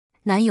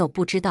男友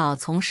不知道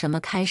从什么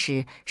开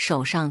始，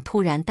手上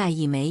突然戴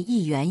一枚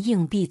1元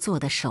硬币做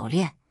的手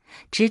链，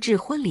直至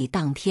婚礼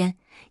当天，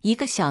一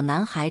个小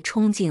男孩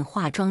冲进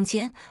化妆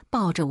间，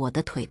抱着我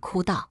的腿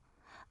哭道：“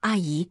阿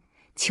姨，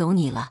求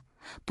你了，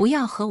不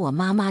要和我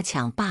妈妈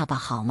抢爸爸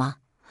好吗？”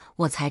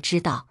我才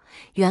知道，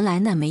原来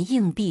那枚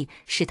硬币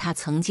是他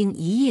曾经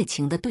一夜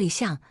情的对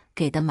象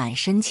给的买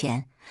身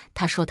钱。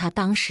他说他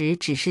当时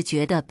只是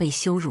觉得被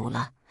羞辱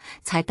了，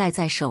才戴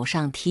在手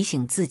上提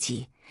醒自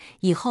己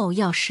以后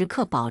要时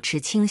刻保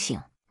持清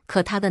醒。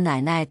可他的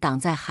奶奶挡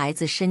在孩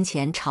子身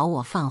前朝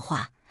我放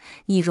话：“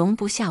你容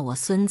不下我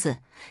孙子，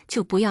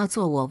就不要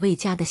做我魏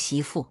家的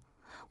媳妇。”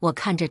我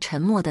看着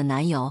沉默的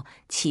男友，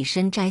起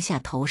身摘下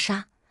头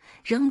纱，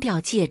扔掉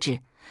戒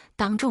指，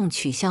当众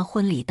取消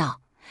婚礼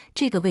道：“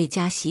这个魏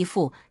家媳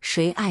妇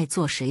谁爱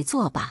做谁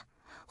做吧。”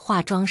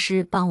化妆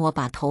师帮我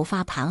把头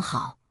发盘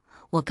好，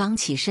我刚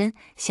起身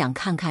想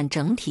看看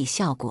整体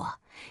效果，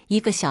一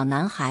个小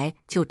男孩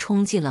就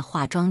冲进了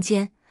化妆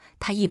间，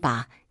他一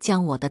把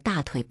将我的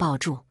大腿抱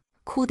住，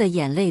哭得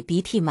眼泪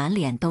鼻涕满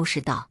脸都是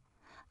道：“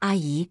阿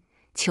姨，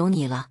求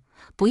你了，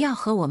不要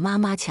和我妈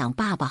妈抢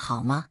爸爸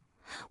好吗？”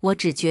我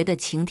只觉得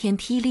晴天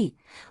霹雳，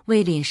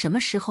魏凛什么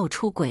时候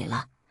出轨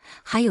了？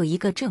还有一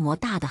个这么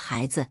大的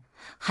孩子，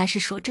还是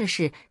说这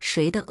是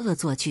谁的恶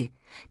作剧？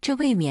这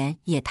未免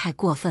也太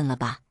过分了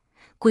吧！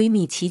闺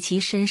蜜琪琪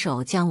伸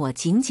手将我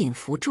紧紧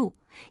扶住，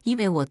因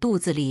为我肚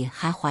子里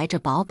还怀着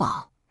宝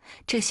宝。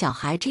这小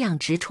孩这样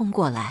直冲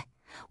过来，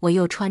我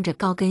又穿着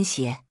高跟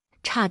鞋，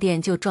差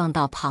点就撞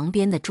到旁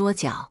边的桌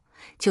角。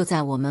就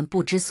在我们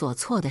不知所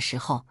措的时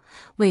候，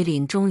魏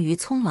凛终于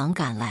匆忙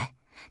赶来，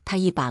她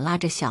一把拉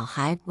着小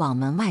孩往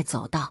门外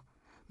走道：“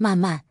慢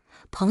慢，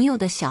朋友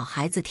的小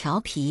孩子调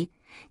皮，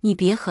你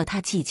别和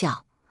他计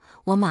较。”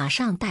我马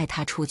上带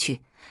他出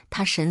去，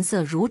他神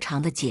色如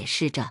常地解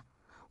释着，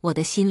我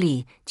的心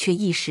里却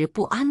一时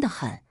不安得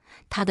很。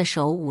他的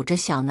手捂着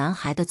小男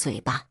孩的嘴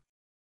巴，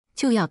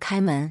就要开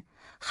门，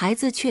孩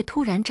子却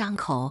突然张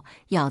口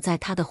咬在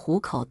他的虎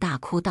口，大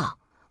哭道：“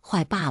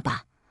坏爸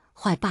爸，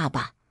坏爸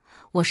爸，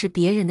我是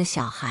别人的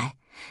小孩，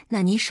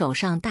那你手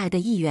上戴的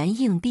1元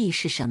硬币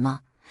是什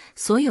么？”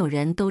所有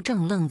人都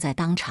正愣在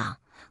当场，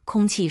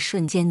空气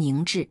瞬间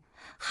凝滞。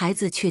孩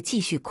子却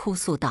继续哭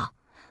诉道：“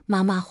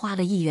妈妈花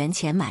了1元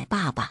钱买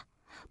爸爸，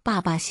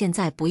爸爸现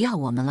在不要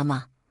我们了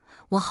吗？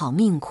我好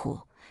命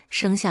苦，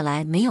生下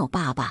来没有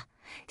爸爸，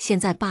现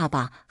在爸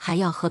爸还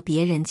要和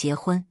别人结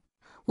婚。”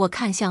我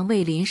看向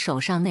魏凛手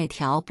上那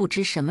条不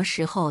知什么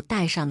时候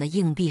戴上的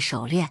硬币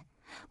手链，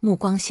目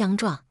光相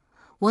撞。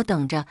我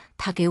等着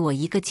他给我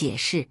一个解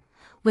释。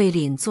魏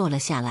凛坐了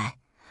下来，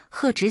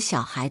喝止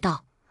小孩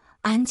道：“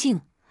安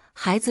静！”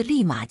孩子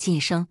立马噤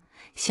声，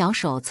小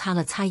手擦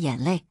了擦眼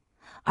泪，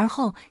而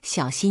后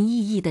小心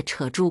翼翼地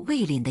扯住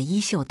魏凛的衣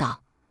袖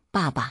道：“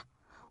爸爸，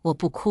我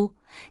不哭，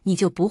你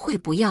就不会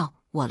不要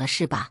我了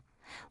是吧？”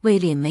魏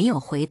凛没有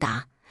回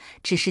答，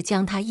只是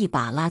将他一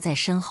把拉在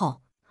身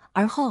后，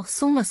而后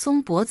松了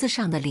松脖子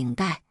上的领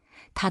带。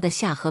他的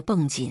下颌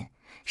绷紧，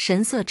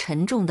神色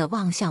沉重地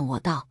望向我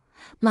道：“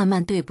慢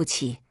慢，对不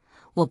起，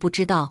我不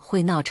知道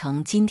会闹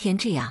成今天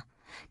这样，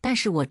但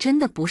是我真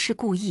的不是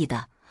故意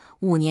的。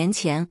5年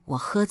前我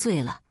喝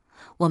醉了，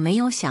我没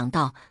有想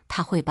到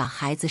他会把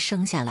孩子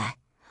生下来。”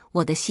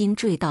我的心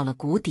坠到了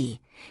谷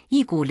底，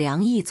一股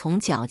凉意从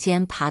脚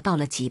尖爬到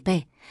了脊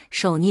背，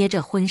手捏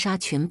着婚纱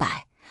裙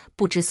摆，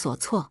不知所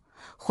措。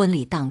婚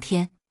礼当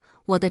天，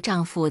我的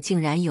丈夫竟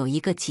然有一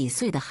个几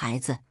岁的孩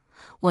子，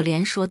我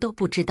连说都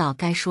不知道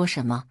该说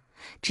什么，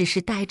只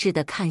是呆滞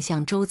地看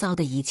向周遭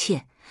的一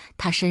切。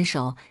他伸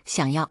手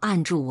想要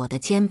按住我的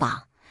肩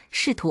膀，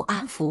试图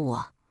安抚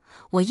我，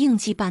我应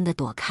激般地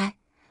躲开。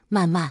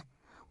慢慢，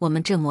我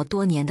们这么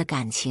多年的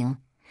感情，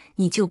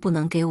你就不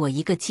能给我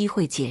一个机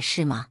会解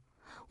释吗？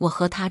我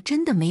和他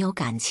真的没有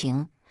感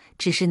情，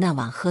只是那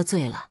晚喝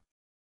醉了。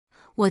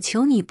我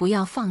求你不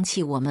要放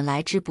弃我们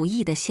来之不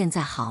易的现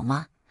在好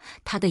吗？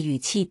他的语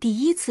气第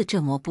一次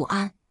这么不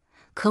安，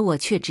可我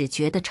却只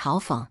觉得嘲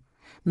讽。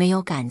没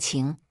有感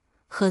情，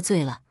喝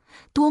醉了，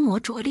多么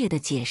拙劣的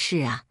解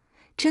释啊！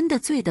真的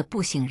醉得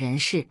不省人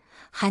事，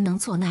还能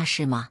做那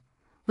事吗？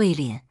魏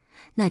凛，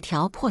那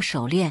条破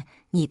手链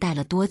你戴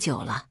了多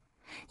久了？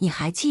你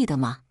还记得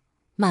吗？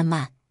慢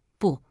慢，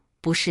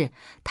不是，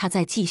他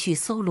在继续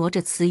搜罗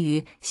着词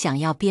语，想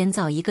要编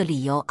造一个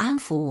理由安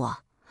抚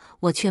我，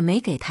我却没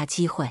给他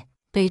机会，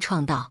悲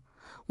怆道：“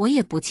我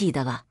也不记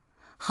得了，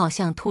好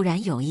像突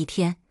然有一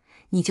天，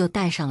你就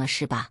戴上了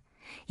是吧？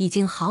已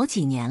经好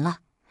几年了，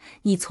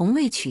你从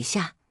未取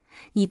下。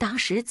你当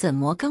时怎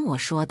么跟我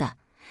说的？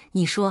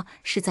你说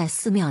是在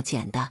寺庙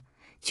捡的，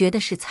觉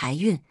得是财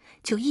运，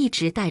就一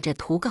直戴着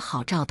图个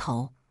好兆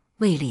头。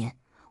魏凛，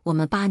我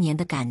们8年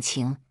的感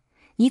情，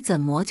你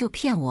怎么就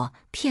骗我，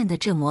骗得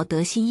这么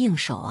得心应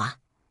手啊？”“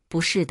不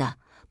是的，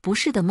不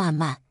是的，慢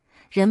慢，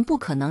人不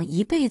可能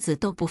一辈子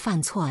都不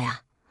犯错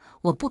呀。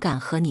我不敢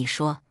和你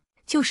说，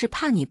就是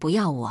怕你不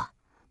要我。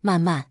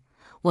慢慢，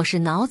我是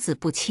脑子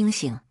不清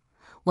醒，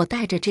我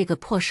戴着这个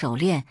破手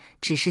链，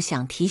只是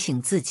想提醒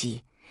自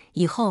己，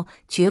以后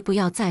绝不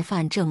要再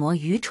犯这么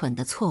愚蠢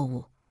的错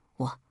误。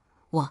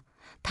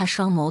他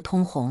双眸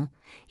通红，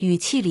语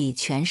气里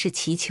全是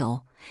祈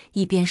求，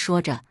一边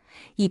说着，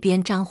一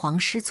边张皇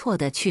失措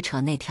地去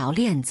扯那条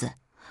链子。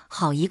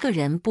好一个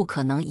人不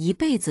可能一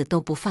辈子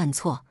都不犯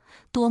错，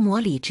多么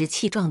理直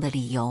气壮的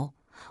理由！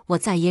我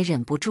再也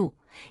忍不住，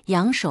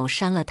扬手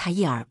扇了他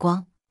一耳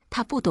光。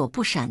他不躲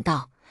不闪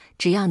道：“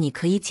只要你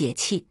可以解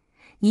气，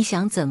你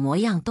想怎么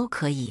样都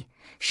可以。”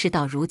事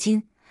到如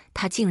今，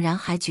他竟然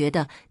还觉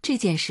得这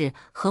件事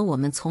和我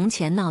们从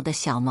前闹的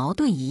小矛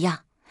盾一样，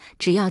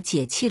只要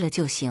解气了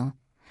就行。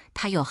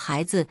他有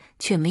孩子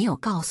却没有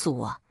告诉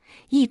我，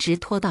一直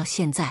拖到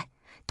现在，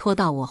拖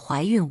到我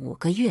怀孕5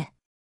个月，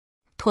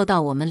拖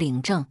到我们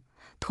领证，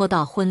拖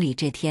到婚礼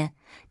这天，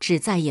纸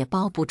再也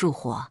包不住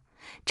火。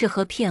这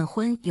和骗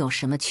婚有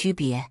什么区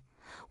别？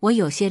我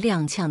有些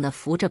踉跄地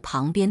扶着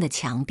旁边的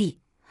墙壁，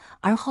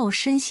而后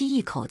深吸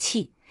一口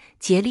气，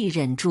竭力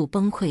忍住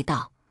崩溃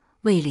道：“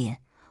魏凛，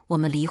我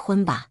们离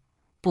婚吧。”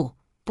不，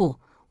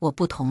我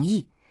不同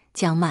意。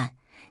江曼，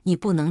你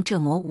不能这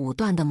么武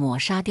断地抹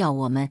杀掉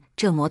我们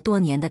这么多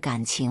年的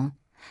感情。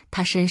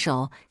他伸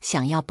手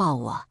想要抱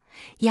我，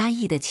压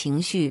抑的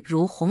情绪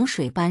如洪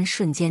水般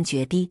瞬间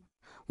决堤。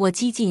我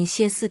几近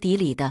歇斯底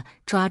里地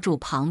抓住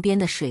旁边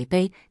的水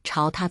杯，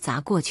朝他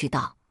砸过去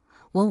道：“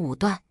我武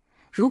断？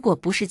如果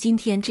不是今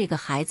天这个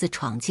孩子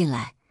闯进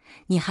来，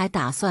你还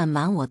打算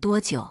瞒我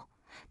多久？”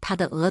他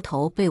的额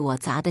头被我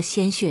砸得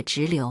鲜血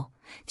直流，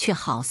却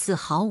好似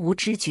毫无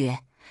知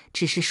觉，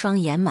只是双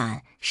眼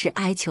满是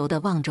哀求地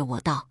望着我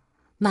道：“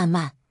曼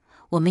曼，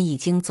我们已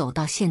经走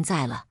到现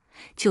在了，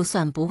就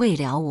算不为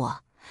了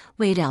我，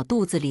为了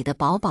肚子里的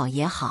宝宝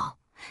也好，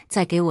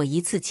再给我一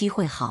次机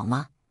会好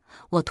吗？”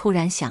我突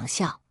然想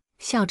笑，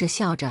笑着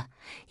笑着，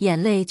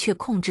眼泪却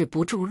控制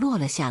不住落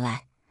了下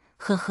来。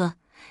呵呵，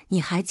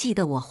你还记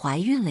得我怀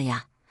孕了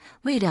呀？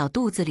为了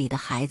肚子里的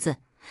孩子，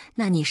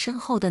那你身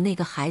后的那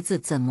个孩子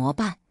怎么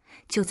办？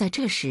就在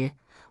这时，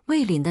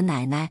魏凛的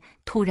奶奶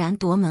突然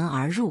夺门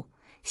而入，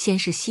先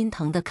是心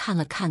疼地看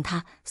了看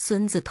他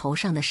孙子头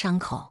上的伤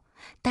口，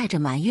带着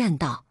埋怨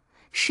道：“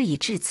事已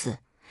至此，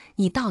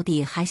你到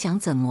底还想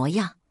怎么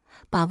样？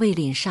把魏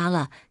凛杀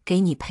了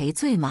给你赔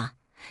罪吗？”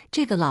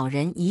这个老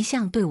人一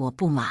向对我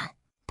不满，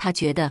他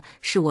觉得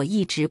是我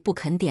一直不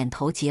肯点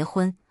头结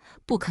婚，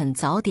不肯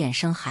早点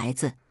生孩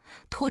子，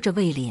拖着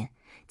魏凛。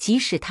即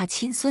使他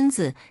亲孙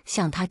子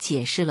向他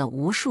解释了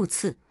无数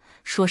次，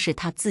说是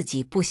他自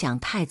己不想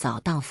太早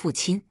当父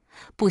亲，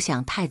不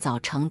想太早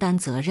承担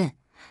责任，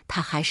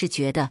他还是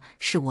觉得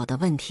是我的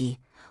问题，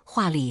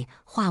话里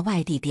话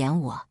外地点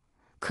我。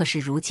可是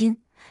如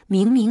今，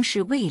明明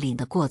是魏凛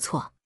的过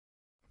错，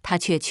他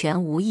却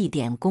全无一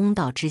点公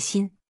道之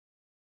心。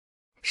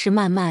是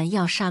曼曼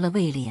要杀了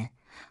魏凛，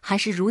还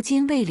是如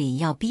今魏凛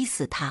要逼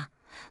死他？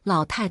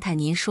老太太，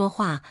您说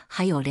话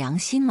还有良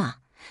心吗？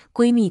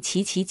闺蜜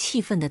齐齐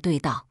气愤地对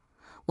道：“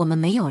我们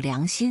没有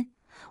良心，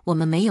我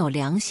们没有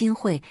良心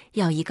会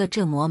要一个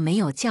这么没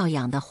有教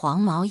养的黄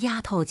毛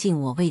丫头进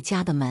我魏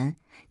家的门，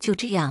就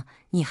这样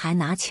你还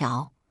拿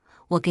瞧？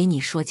我给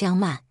你说，江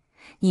曼，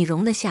你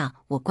容得下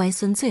我乖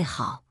孙最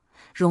好，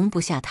容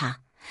不下他，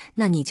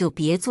那你就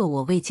别做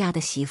我魏家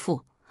的媳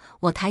妇。”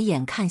我抬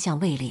眼看向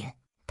魏凛，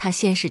他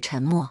先是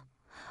沉默，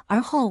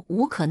而后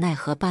无可奈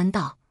何般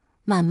道：“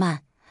曼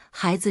曼，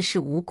孩子是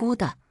无辜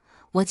的。”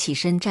我起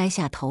身摘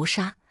下头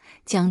纱，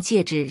将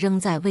戒指扔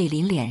在魏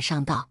凛脸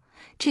上道：“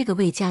这个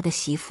魏家的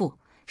媳妇，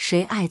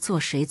谁爱做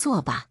谁做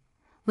吧。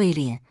魏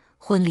凛，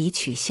婚礼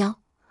取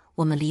消，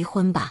我们离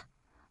婚吧。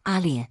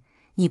阿凛，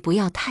你不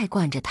要太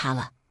惯着他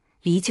了，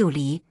离就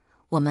离，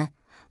我们……”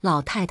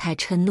老太太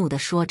嗔怒地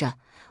说着，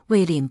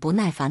魏凛不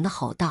耐烦地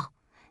吼道：“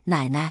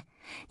奶奶，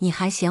你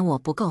还嫌我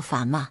不够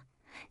烦吗？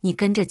你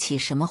跟着起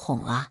什么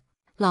哄啊？”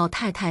老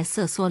太太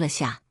瑟缩了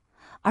下，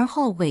而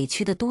后委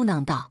屈地嘟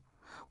囔道：“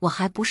我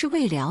还不是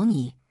为了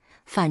你，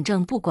反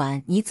正不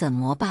管你怎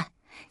么办，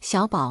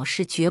小宝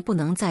是绝不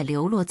能再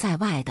流落在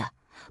外的，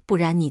不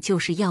然你就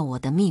是要我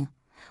的命。”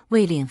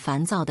魏凛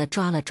烦躁地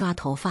抓了抓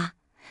头发，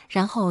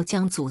然后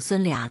将祖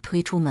孙俩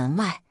推出门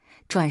外，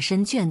转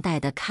身倦怠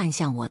地看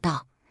向我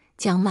道：“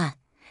江曼，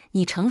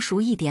你成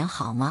熟一点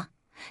好吗？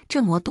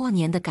这么多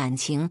年的感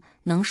情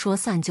能说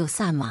散就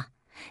散吗？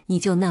你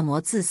就那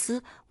么自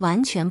私，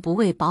完全不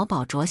为宝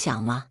宝着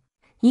想吗？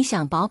你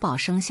想宝宝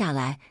生下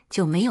来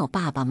就没有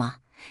爸爸吗？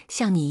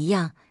像你一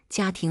样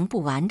家庭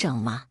不完整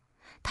吗？”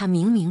他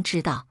明明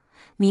知道，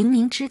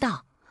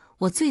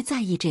我最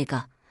在意这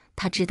个。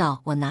他知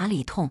道我哪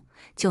里痛，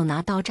就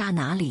拿刀扎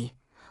哪里。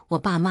我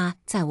爸妈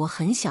在我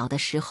很小的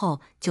时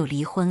候就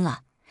离婚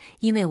了，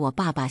因为我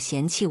爸爸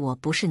嫌弃我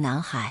不是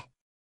男孩。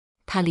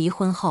他离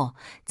婚后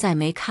再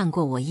没看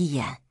过我一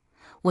眼，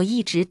我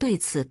一直对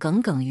此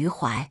耿耿于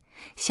怀。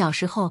小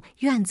时候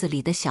院子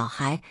里的小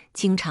孩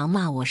经常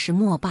骂我是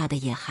莫爸的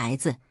野孩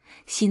子，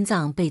心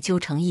脏被揪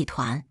成一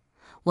团，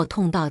我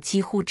痛到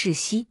几乎窒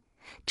息。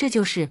这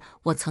就是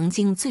我曾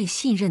经最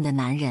信任的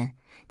男人。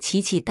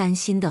琪琪担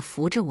心地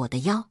扶着我的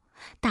腰，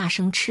大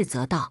声斥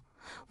责道：“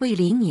魏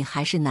凛，你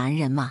还是男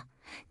人吗？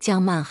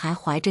江曼还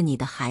怀着你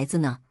的孩子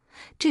呢，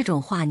这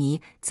种话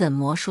你怎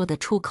么说得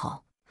出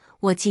口？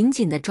我紧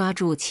紧地抓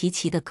住琪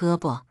琪的胳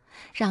膊，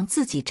让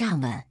自己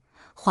站稳，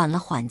缓了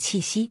缓气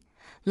息，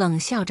冷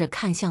笑着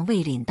看向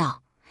魏凛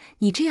道：“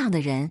你这样的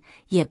人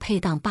也配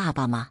当爸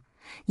爸吗？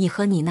你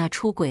和你那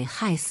出轨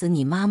害死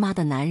你妈妈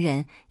的男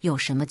人有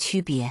什么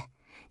区别？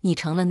你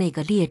成了那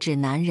个劣质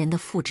男人的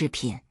复制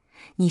品。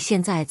你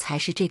现在才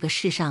是这个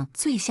世上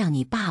最像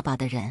你爸爸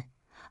的人。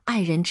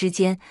爱人之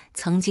间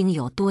曾经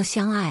有多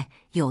相爱，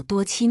有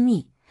多亲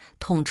密，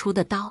捅出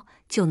的刀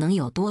就能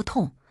有多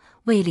痛。”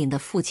魏凛的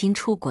父亲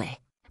出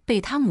轨，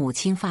被他母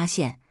亲发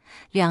现，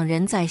两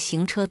人在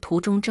行车途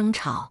中争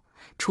吵，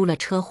出了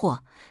车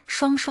祸，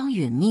双双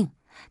殒命。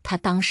他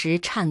当时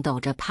颤抖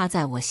着趴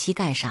在我膝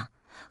盖上，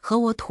和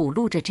我吐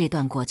露着这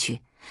段过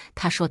去。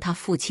他说他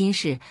父亲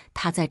是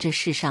他在这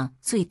世上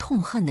最痛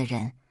恨的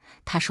人，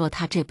他说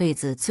他这辈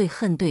子最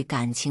恨对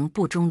感情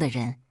不忠的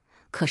人。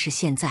可是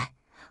现在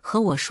和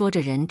我说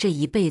着人这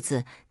一辈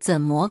子怎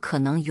么可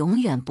能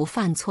永远不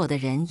犯错的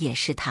人也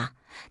是他，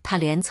他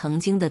连曾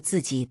经的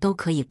自己都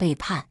可以背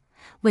叛。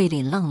魏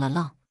凛愣了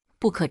愣，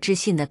不可置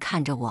信地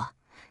看着我，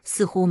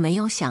似乎没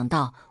有想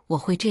到我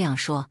会这样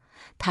说。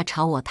他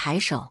朝我抬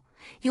手，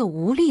又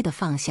无力地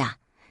放下，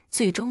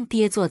最终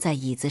跌坐在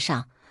椅子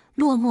上，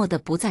落寞地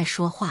不再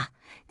说话。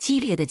激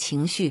烈的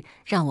情绪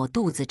让我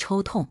肚子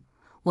抽痛，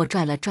我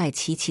拽了拽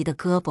琪琪的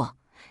胳膊，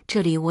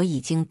这里我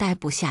已经待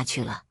不下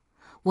去了，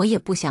我也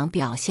不想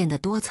表现得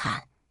多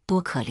惨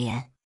多可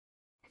怜。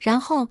然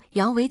后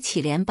摇尾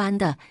乞怜般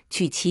的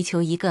去祈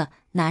求一个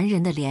男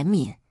人的怜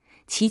悯。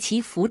琪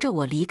琪扶着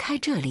我离开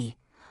这里，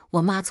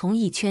我妈从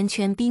一圈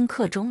圈宾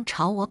客中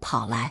朝我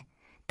跑来，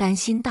担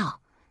心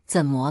道：“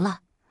怎么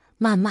了？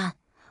曼曼？”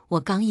我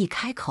刚一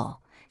开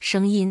口，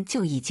声音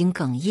就已经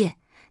哽咽，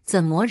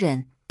怎么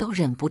忍都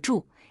忍不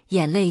住，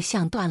眼泪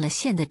像断了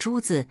线的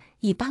珠子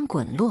一般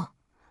滚落。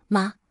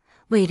妈，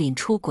魏凛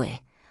出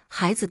轨，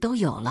孩子都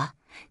有了，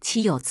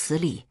岂有此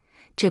理？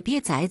这鳖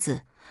崽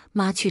子，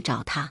妈去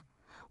找他。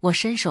我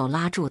伸手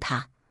拉住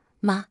他，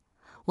妈，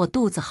我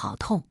肚子好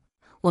痛，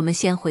我们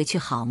先回去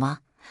好吗？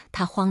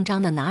他慌张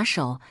地拿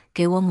手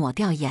给我抹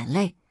掉眼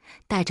泪，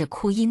带着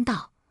哭音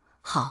道：“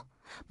好，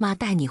妈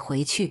带你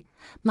回去，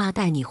妈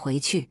带你回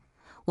去。”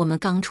我们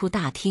刚出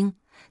大厅，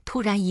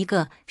突然一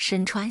个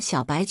身穿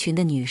小白裙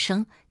的女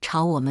生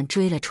朝我们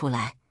追了出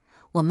来。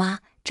我妈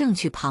正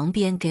去旁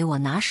边给我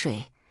拿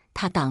水，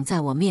她挡在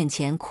我面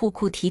前哭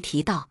哭啼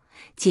啼道：“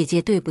姐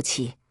姐对不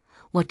起，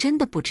我真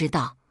的不知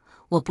道，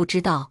我不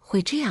知道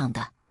会这样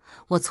的，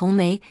我从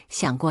没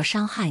想过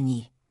伤害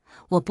你，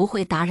我不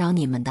会打扰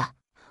你们的，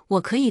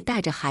我可以带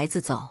着孩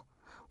子走。”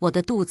我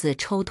的肚子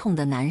抽痛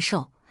的难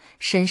受，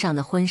身上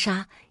的婚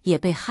纱也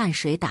被汗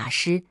水打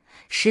湿，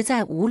实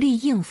在无力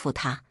应付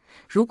他。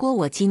如果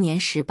我今年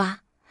18，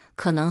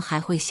可能还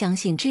会相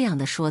信这样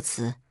的说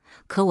辞，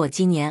可我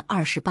今年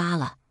28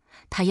了，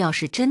他要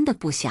是真的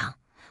不想，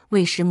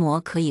为什么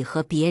可以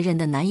和别人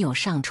的男友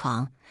上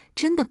床？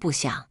真的不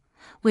想，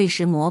为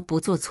什么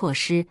不做措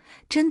施？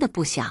真的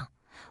不想，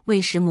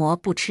为什么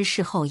不吃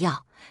事后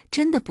药？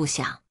真的不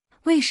想，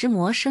为什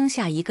么生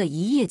下一个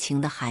一夜情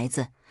的孩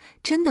子？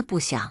真的不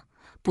想。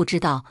不知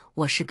道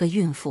我是个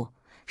孕妇，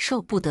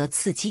受不得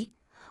刺激，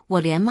我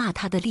连骂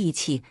他的力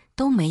气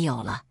都没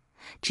有了，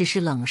只是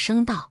冷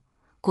声道：“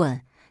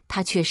滚！”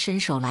他却伸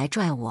手来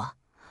拽我，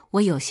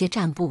我有些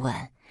站不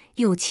稳，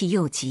又气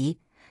又急，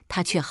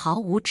他却毫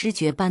无知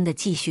觉般的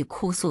继续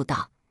哭诉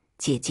道：“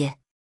姐姐，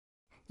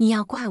你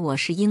要怪我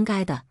是应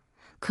该的，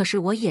可是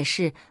我也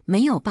是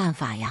没有办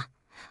法呀，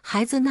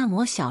孩子那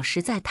么小，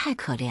实在太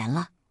可怜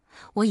了。”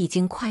我已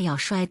经快要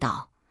摔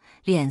倒，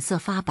脸色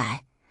发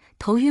白，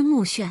头晕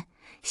目眩，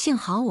幸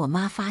好我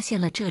妈发现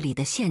了这里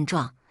的现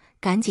状，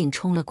赶紧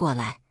冲了过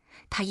来，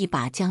她一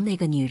把将那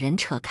个女人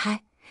扯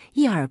开，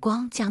一耳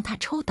光将她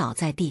抽倒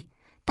在地，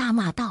大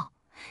骂道：“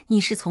你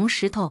是从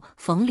石头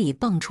缝里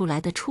蹦出来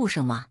的畜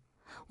生吗？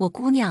我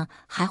姑娘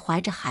还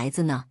怀着孩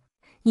子呢，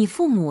你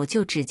父母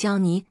就只教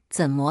你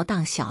怎么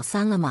当小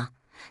三了吗？”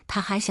她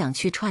还想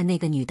去踹那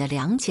个女的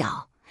两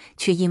脚，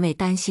却因为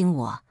担心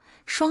我，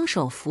双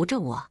手扶着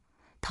我，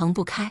腾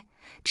不开，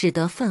只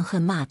得愤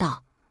恨骂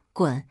道：“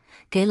滚，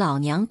给老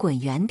娘滚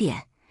远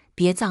点，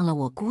别脏了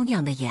我姑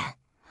娘的眼。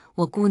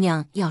我姑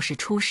娘要是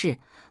出事，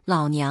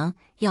老娘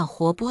要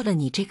活剥了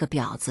你这个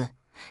婊子。”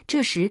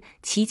这时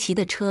琪琪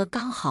的车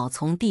刚好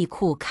从地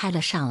库开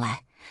了上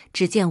来，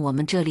只见我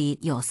们这里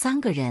有3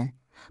个人，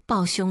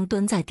抱胸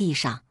蹲在地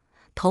上，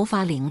头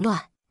发凌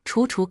乱，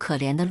楚楚可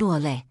怜的落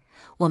泪。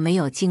我没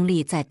有精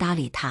力再搭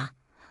理他，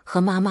和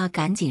妈妈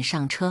赶紧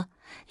上车，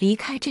离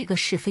开这个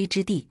是非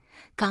之地。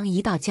刚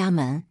一到家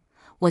门，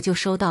我就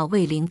收到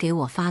魏玲给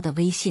我发的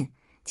微信：“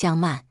江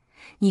曼，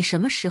你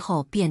什么时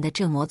候变得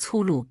这么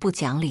粗鲁不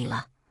讲理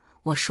了？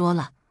我说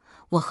了，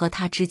我和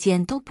他之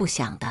间都不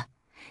想的，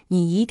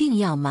你一定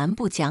要蛮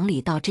不讲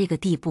理到这个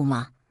地步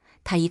吗？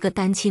她一个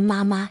单亲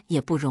妈妈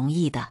也不容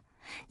易的，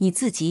你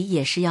自己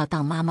也是要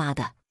当妈妈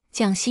的，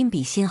将心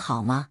比心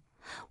好吗？”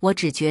我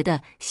只觉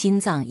得心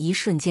脏一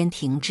瞬间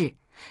停滞，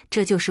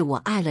这就是我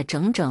爱了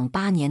整整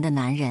8年的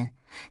男人，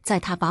在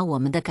他把我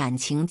们的感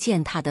情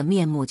践踏得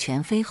面目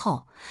全非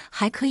后，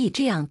还可以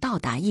这样倒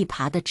打一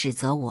耙地指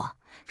责我，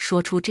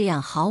说出这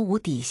样毫无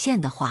底线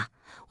的话。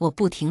我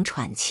不停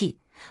喘气，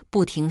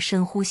不停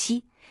深呼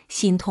吸，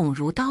心痛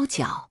如刀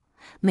绞，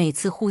每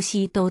次呼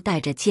吸都带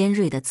着尖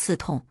锐的刺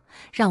痛，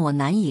让我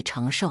难以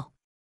承受。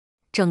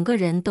整个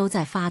人都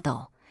在发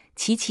抖，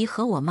琪琪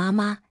和我妈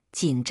妈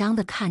紧张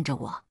地看着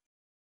我。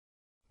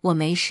我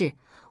没事，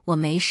我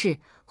没事，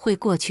会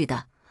过去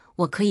的，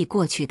我可以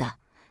过去的，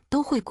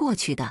都会过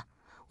去的。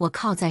我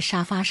靠在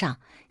沙发上，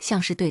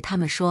像是对他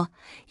们说，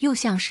又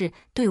像是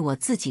对我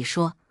自己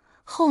说。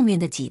后面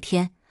的几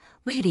天，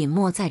魏林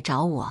莫再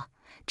找我，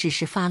只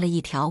是发了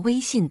一条微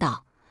信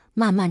道：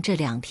慢慢这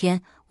2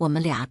天，我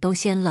们俩都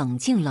先冷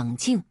静冷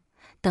静，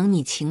等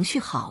你情绪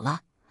好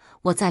了，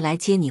我再来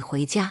接你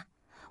回家。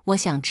我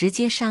想直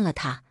接删了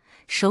他，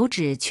手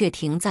指却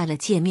停在了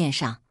界面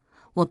上。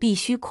我必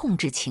须控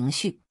制情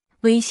绪，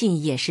微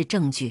信也是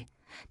证据，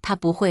他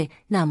不会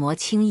那么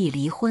轻易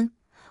离婚。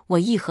我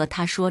一和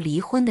他说离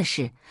婚的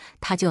事，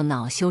他就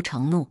恼羞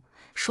成怒，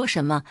说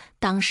什么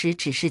当时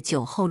只是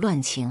酒后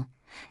乱情，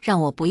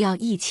让我不要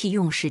意气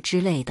用事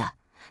之类的。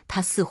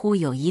他似乎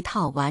有一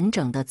套完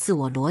整的自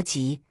我逻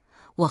辑。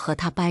我和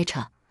他掰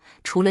扯，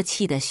除了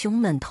气得胸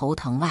闷头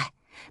疼外，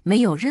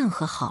没有任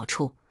何好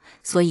处，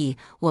所以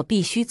我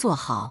必须做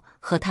好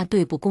和他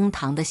对簿公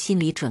堂的心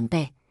理准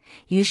备。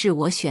于是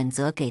我选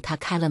择给他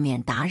开了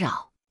免打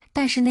扰，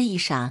但是那一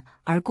闪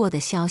而过的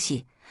消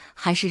息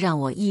还是让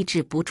我抑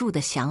制不住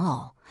的想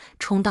呕，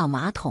冲到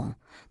马桶，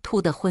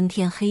吐得昏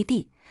天黑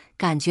地，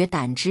感觉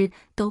胆汁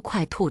都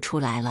快吐出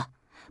来了。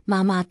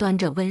妈妈端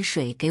着温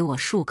水给我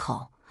漱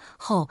口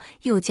后，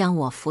又将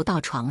我扶到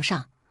床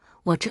上。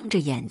我睁着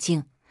眼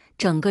睛，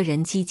整个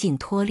人几近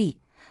脱力。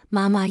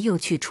妈妈又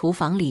去厨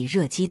房里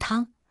热鸡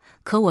汤，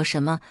可我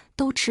什么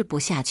都吃不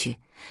下去。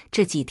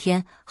这几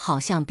天好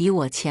像比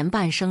我前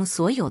半生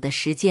所有的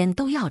时间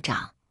都要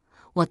长。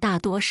我大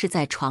多是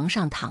在床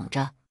上躺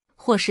着，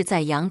或是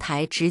在阳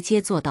台直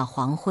接坐到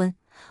黄昏。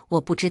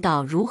我不知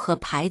道如何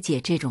排解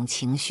这种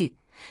情绪，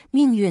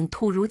命运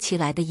突如其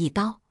来的一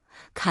刀，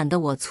砍得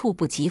我猝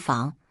不及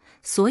防。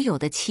所有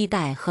的期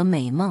待和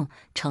美梦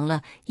成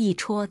了一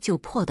戳就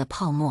破的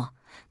泡沫。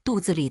肚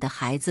子里的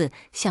孩子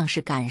像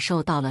是感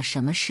受到了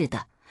什么似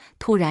的，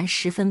突然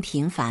十分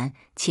频繁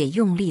且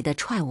用力地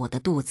踹我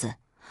的肚子。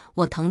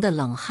我疼得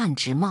冷汗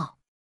直冒。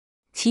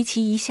琪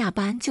琪一下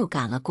班就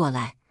赶了过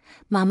来，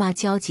妈妈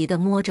焦急地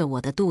摸着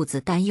我的肚子，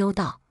担忧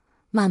道：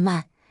曼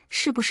曼，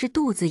是不是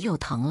肚子又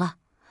疼了？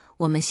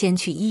我们先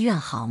去医院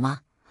好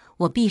吗？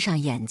我闭上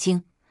眼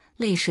睛，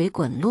泪水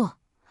滚落，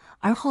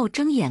而后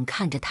睁眼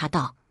看着她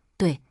道：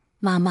对，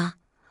妈妈，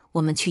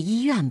我们去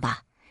医院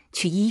吧，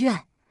去医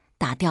院。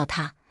打掉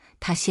他。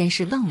他先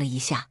是愣了一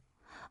下，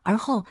而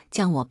后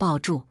将我抱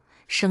住，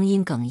声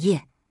音哽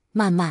咽：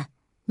曼曼，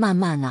曼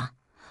曼啊，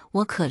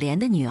我可怜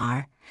的女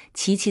儿。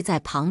琪琪在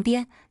旁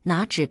边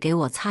拿纸给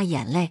我擦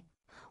眼泪。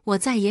我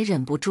再也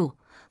忍不住，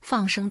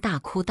放声大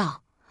哭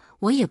道：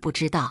我也不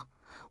知道，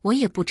我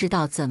也不知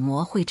道怎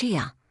么会这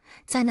样。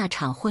在那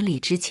场婚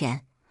礼之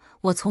前，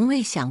我从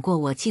未想过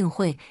我竟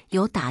会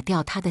有打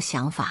掉他的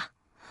想法。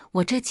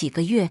我这几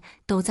个月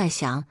都在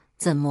想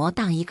怎么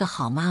当一个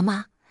好妈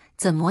妈，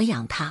怎么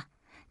养他，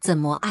怎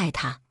么爱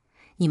他。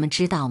你们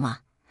知道吗？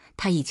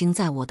他已经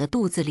在我的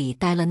肚子里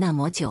待了那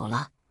么久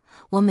了。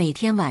我每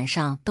天晚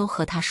上都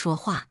和他说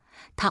话，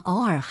他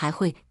偶尔还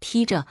会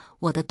踢着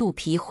我的肚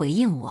皮回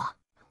应我。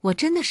我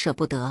真的舍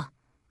不得，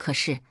可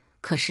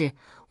是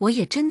我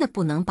也真的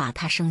不能把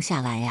他生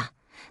下来呀。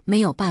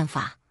没有办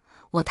法，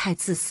我太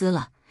自私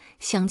了。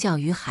相较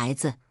于孩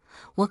子，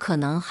我可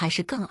能还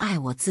是更爱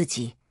我自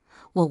己。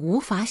我无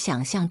法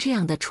想象这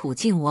样的处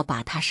境，我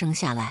把他生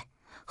下来，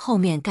后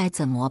面该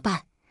怎么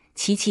办？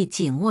琪琪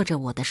紧握着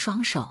我的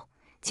双手，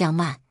江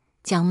曼，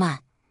江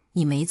曼，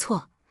你没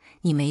错，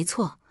你没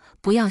错，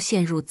不要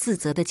陷入自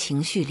责的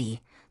情绪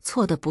里，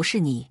错的不是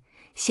你。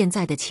现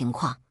在的情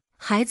况，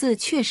孩子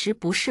确实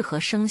不适合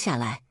生下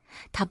来。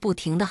他不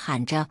停地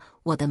喊着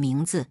我的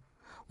名字，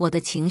我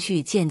的情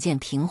绪渐渐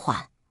平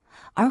缓，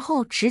而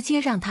后直接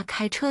让他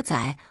开车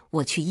载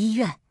我去医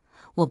院。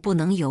我不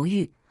能犹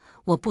豫，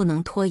我不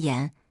能拖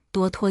延，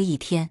多拖一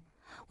天，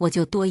我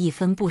就多一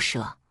分不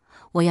舍。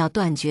我要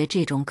断绝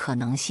这种可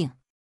能性。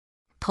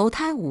头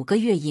胎5个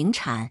月引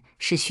产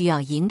是需要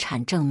引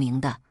产证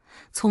明的。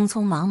匆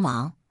匆忙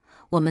忙，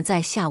我们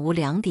在下午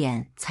2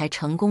点才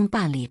成功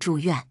办理住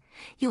院。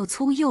又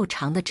粗又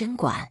长的针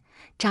管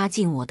扎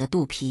进我的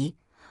肚皮，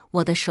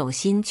我的手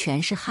心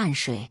全是汗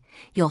水，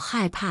有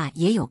害怕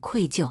也有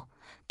愧疚。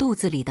肚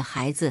子里的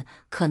孩子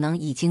可能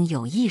已经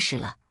有意识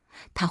了，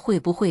他会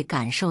不会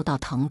感受到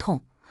疼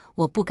痛？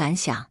我不敢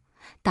想。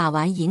打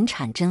完引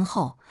产针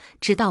后，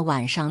直到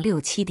晚上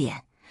6、7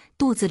点，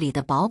肚子里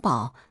的宝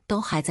宝都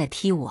还在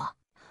踢我。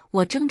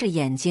我睁着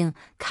眼睛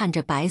看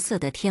着白色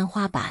的天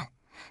花板，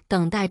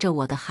等待着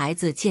我的孩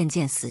子渐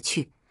渐死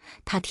去。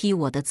他踢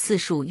我的次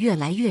数越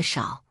来越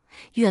少，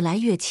越来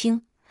越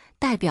轻，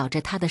代表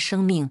着他的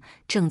生命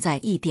正在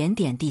一点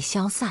点地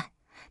消散。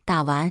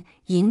打完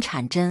引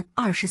产针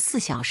24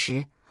小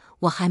时，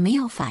我还没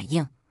有反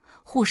应，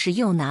护士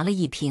又拿了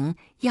一瓶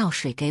药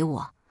水给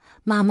我。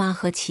妈妈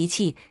和琪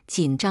琪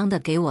紧张地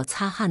给我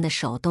擦汗的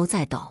手都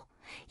在抖。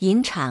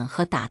引产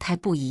和打胎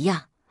不一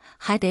样，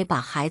还得把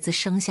孩子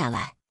生下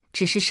来，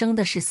只是生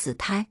的是死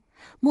胎。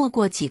没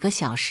过几个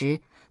小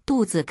时，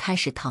肚子开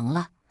始疼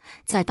了，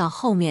再到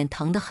后面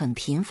疼得很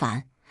频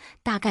繁，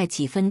大概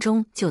几分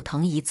钟就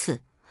疼一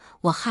次。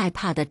我害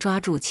怕地抓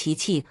住琪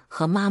琪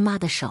和妈妈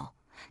的手，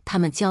他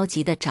们焦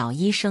急地找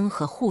医生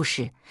和护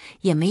士，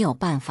也没有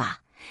办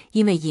法，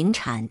因为引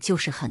产就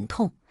是很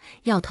痛，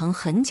要疼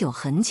很久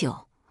很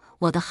久。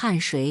我的汗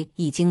水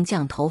已经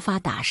将头发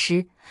打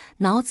湿，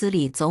脑子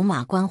里走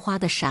马观花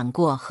地闪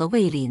过和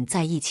魏凛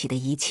在一起的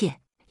一切，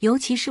尤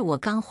其是我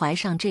刚怀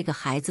上这个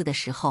孩子的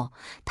时候，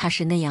他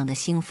是那样的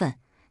兴奋、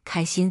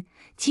开心、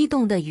激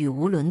动得语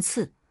无伦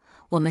次。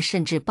我们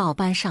甚至报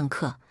班上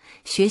课，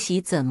学习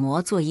怎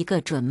么做一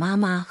个准妈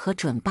妈和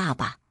准爸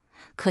爸。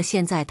可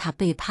现在他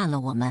背叛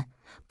了我们，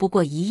不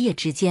过一夜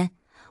之间，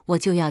我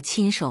就要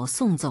亲手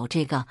送走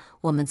这个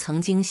我们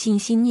曾经心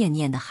心念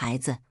念的孩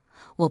子。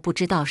我不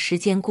知道时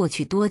间过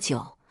去多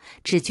久，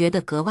只觉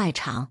得格外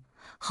长，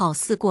好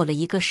似过了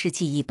1个世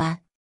纪一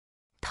般。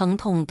疼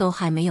痛都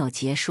还没有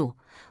结束，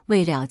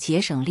为了节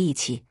省力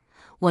气，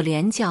我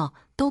连叫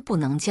都不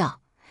能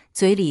叫，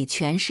嘴里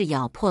全是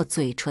咬破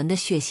嘴唇的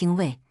血腥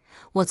味。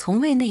我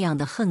从未那样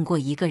的恨过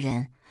一个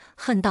人，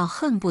恨到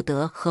恨不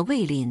得和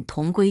魏凛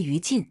同归于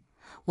尽。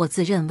我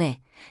自认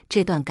为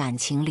这段感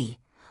情里，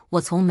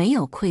我从没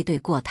有愧对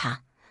过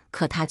他，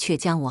可他却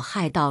将我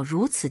害到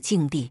如此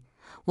境地。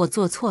我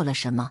做错了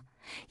什么，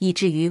以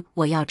至于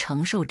我要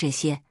承受这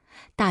些？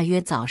大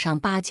约早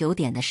上8、9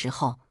点的时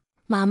候，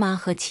妈妈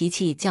和琪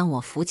琪将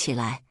我扶起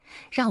来，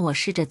让我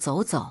试着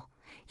走走，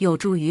有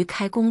助于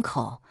开宫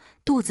口。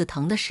肚子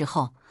疼的时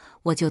候，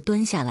我就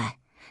蹲下来，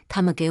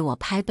他们给我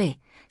拍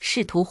背，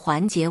试图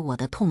缓解我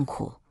的痛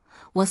苦。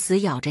我死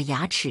咬着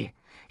牙齿，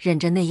忍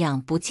着那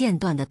样不间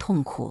断的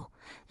痛苦，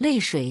泪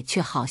水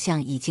却好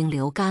像已经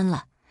流干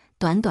了。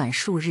短短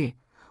数日，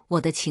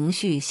我的情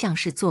绪像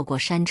是坐过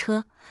山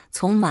车，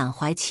从满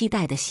怀期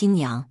待的新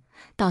娘，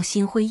到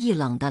心灰意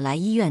冷的来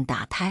医院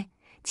打胎。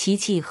琪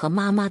琪和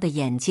妈妈的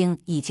眼睛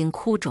已经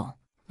哭肿，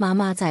妈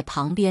妈在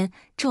旁边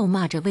咒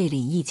骂着魏凛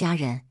一家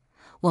人。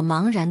我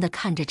茫然地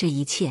看着这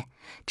一切，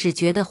只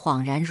觉得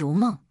恍然如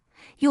梦。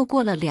又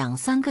过了2、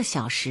3个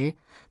小时，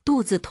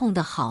肚子痛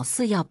得好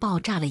似要爆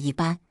炸了一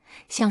般，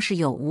像是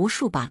有无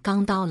数把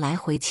钢刀来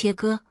回切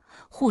割。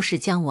护士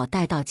将我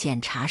带到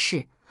检查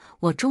室，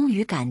我终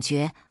于感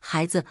觉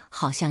孩子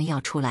好像要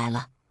出来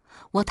了。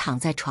我躺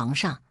在床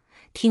上，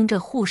听着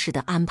护士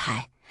的安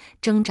排，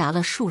挣扎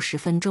了数十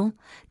分钟，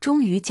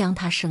终于将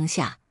他生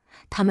下。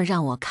他们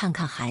让我看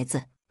看孩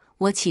子，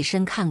我起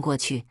身看过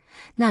去，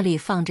那里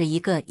放着一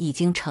个已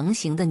经成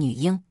型的女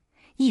婴。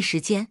一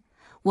时间，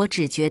我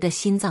只觉得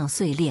心脏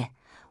碎裂，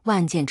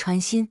万箭穿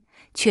心，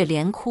却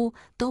连哭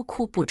都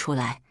哭不出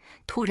来。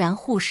突然，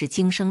护士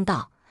惊声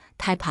道：“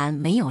胎盘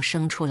没有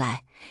生出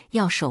来，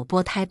要手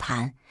剥胎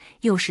盘。”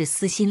又是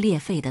撕心裂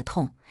肺的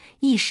痛，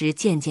一时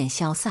渐渐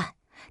消散。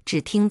只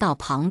听到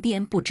旁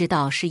边不知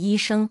道是医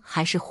生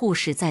还是护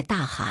士在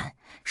大喊，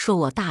说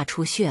我大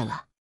出血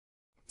了。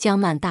江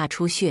曼大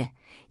出血，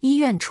医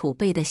院储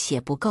备的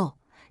血不够，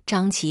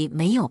张琪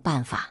没有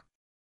办法，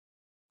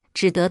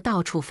只得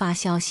到处发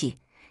消息，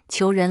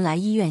求人来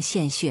医院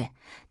献血。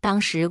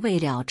当时为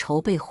了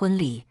筹备婚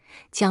礼，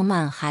江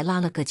曼还拉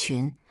了个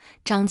群，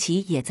张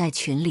琪也在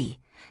群里，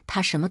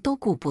他什么都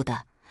顾不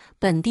得。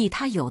本地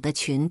他有的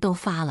群都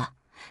发了，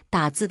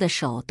打字的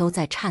手都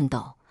在颤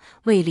抖。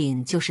魏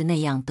凛就是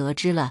那样得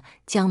知了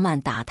江曼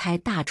打胎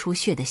大出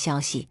血的消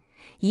息，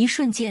一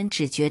瞬间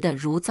只觉得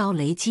如遭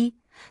雷击，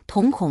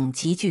瞳孔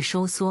急剧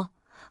收缩，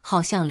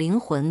好像灵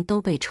魂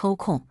都被抽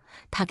空。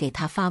他给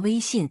他发微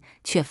信，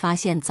却发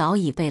现早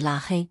已被拉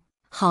黑。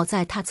好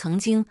在他曾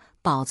经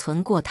保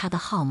存过他的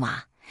号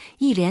码，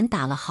一连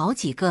打了好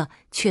几个，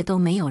却都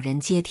没有人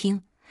接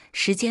听。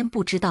时间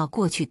不知道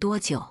过去多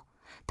久，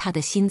他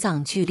的心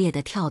脏剧烈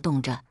地跳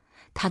动着，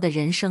他的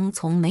人生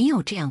从没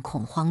有这样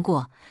恐慌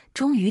过。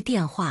终于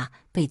电话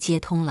被接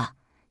通了。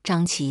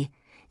张琪，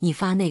你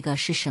发那个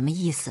是什么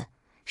意思？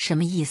什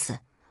么意思？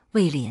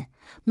魏凛，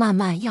曼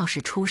曼要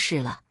是出事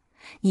了，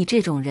你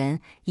这种人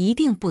一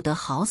定不得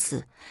好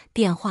死。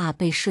电话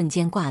被瞬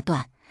间挂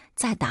断，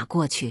再打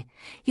过去，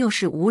又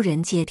是无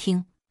人接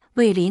听。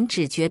魏凛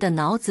只觉得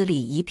脑子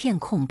里一片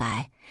空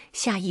白，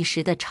下意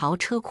识地朝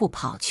车库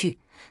跑去，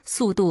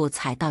速度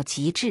踩到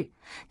极致。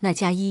那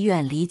家医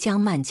院离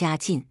江曼家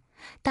近，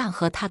但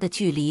和他的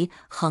距离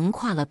横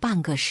跨了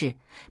半个市。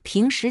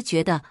平时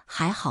觉得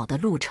还好的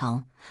路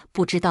程，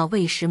不知道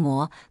为什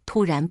么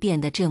突然变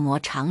得这么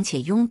长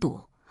且拥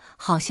堵，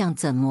好像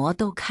怎么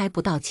都开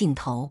不到尽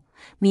头。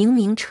明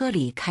明车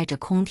里开着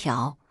空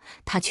调，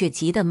他却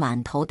急得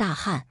满头大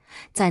汗。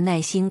在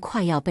耐心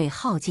快要被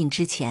耗尽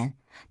之前，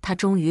他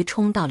终于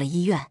冲到了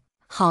医院。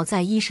好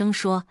在医生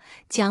说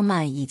江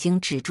曼已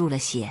经止住了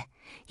血，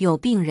有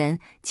病人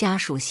家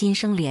属心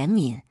生怜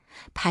悯，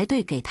排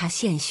队给他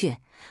献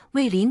血。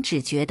魏凛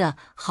只觉得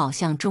好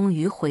像终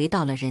于回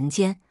到了人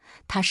间，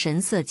他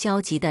神色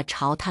焦急地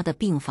朝他的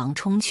病房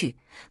冲去，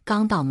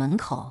刚到门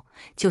口，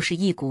就是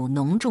一股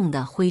浓重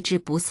的挥之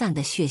不散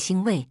的血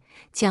腥味。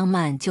江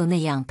曼就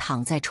那样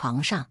躺在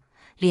床上，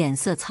脸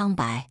色苍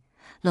白，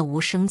了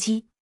无生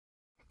机。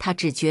他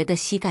只觉得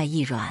膝盖一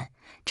软，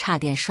差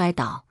点摔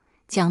倒。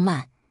江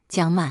曼，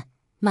江曼，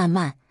曼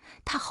曼，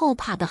他后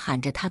怕地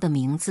喊着他的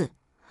名字，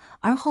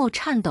而后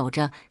颤抖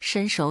着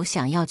伸手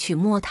想要去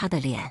摸他的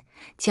脸。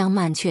江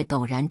曼却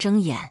陡然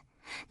睁眼，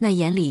那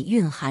眼里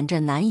蕴含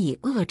着难以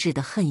遏制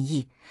的恨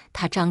意。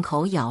他张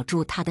口咬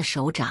住他的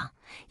手掌，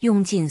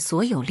用尽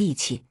所有力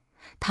气。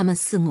他们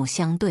四目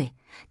相对，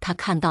他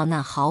看到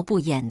那毫不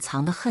掩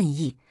藏的恨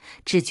意，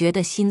只觉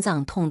得心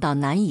脏痛到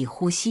难以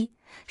呼吸，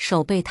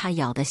手被他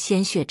咬得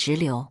鲜血直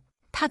流。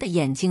他的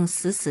眼睛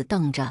死死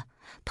瞪着，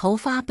头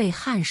发被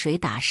汗水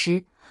打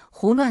湿，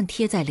胡乱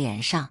贴在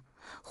脸上，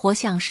活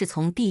像是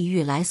从地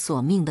狱来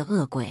索命的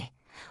恶鬼。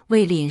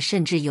魏凛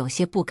甚至有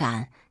些不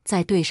敢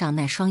再对上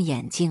那双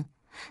眼睛，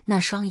那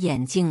双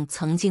眼睛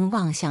曾经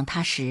望向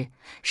他时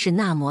是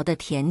那么的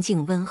恬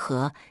静温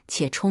和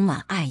且充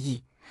满爱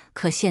意，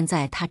可现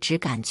在他只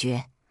感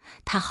觉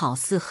他好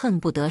似恨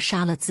不得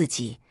杀了自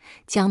己。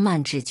江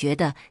曼只觉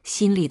得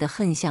心里的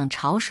恨像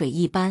潮水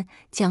一般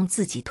将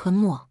自己吞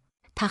没，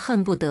他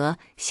恨不得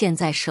现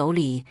在手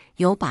里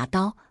有把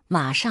刀，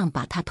马上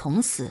把他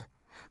捅死。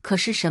可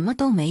是什么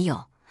都没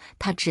有，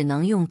他只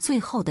能用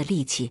最后的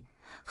力气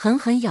狠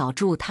狠咬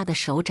住他的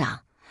手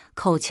掌，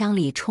口腔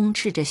里充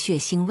斥着血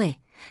腥味，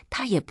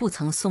他也不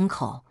曾松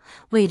口。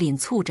魏凛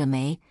蹙着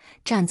眉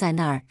站在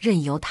那儿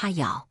任由他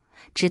咬，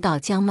直到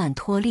江曼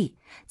脱力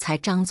才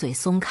张嘴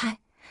松开。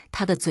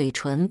他的嘴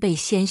唇被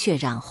鲜血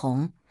染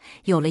红，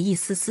有了一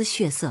丝丝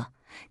血色。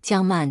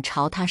江曼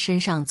朝他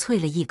身上啐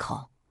了一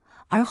口，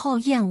而后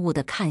厌恶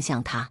地看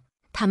向他。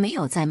他没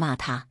有再骂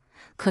他，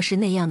可是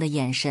那样的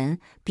眼神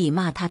比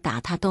骂他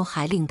打他都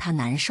还令他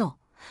难受。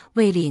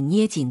魏凛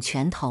捏紧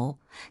拳头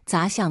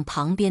砸向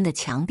旁边的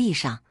墙壁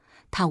上，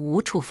他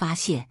无处发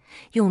泄，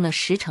用了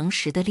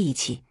10×10的力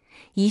气，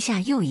一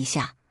下又一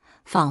下，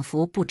仿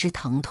佛不知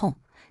疼痛，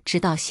直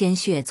到鲜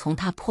血从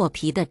他破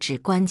皮的指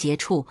关节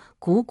处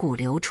汩汩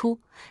流出，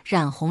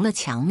染红了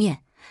墙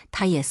面。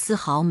他也丝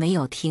毫没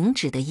有停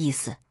止的意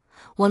思。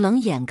我冷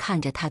眼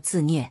看着他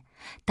自虐，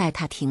待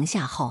他停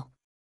下后，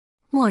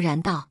默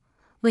然道：“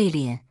魏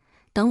凛，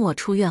等我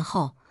出院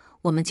后，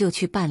我们就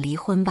去办离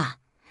婚吧。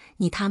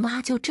你他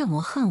妈就这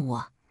么恨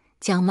我？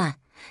江曼，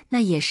那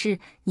也是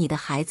你的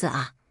孩子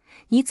啊，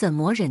你怎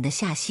么忍得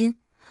下心？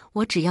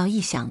我只要一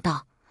想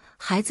到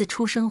孩子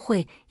出生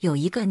会有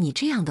一个你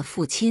这样的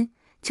父亲，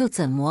就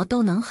怎么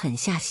都能狠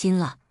下心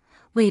了。”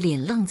魏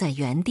凛愣在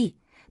原地，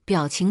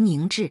表情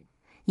凝滞。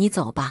你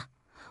走吧，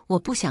我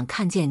不想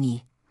看见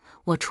你。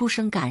我出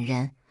生感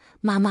人，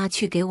妈妈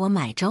去给我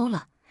买粥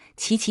了，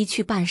琪琪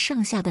去办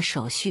剩下的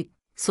手续，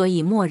所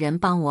以默人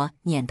帮我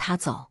撵他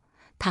走。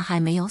他还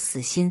没有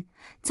死心，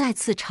再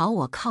次朝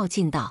我靠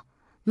近道：“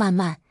曼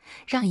曼，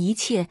让一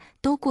切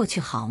都过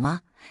去好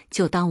吗？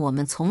就当我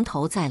们从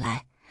头再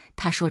来。”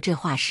他说这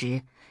话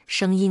时，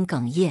声音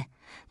哽咽，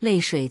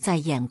泪水在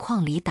眼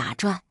眶里打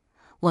转。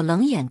我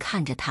冷眼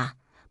看着他，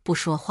不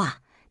说话，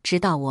直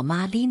到我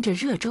妈拎着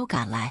热粥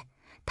赶来。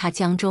他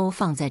将粥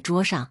放在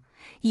桌上，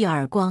一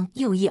耳光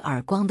又一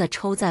耳光地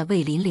抽在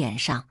魏凛脸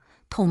上，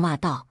痛骂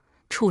道：“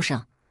畜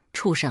生，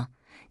畜生！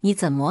你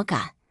怎么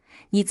敢？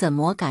你怎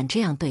么敢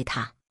这样对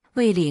他？”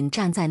魏凛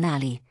站在那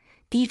里，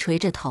低垂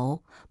着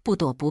头，不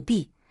躲不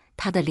避，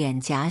他的脸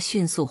颊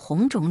迅速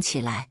红肿起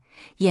来，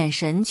眼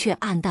神却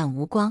黯淡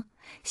无光，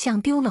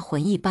像丢了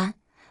魂一般。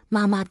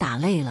妈妈打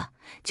累了，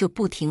就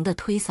不停地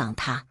推搡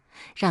他，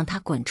让他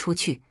滚出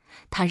去。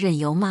他任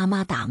由妈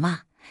妈打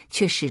骂，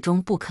却始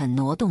终不肯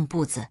挪动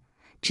步子，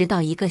直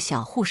到一个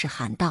小护士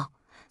喊道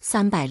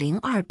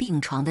：“302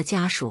病床的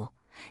家属，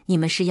你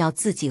们是要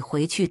自己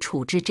回去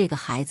处置这个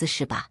孩子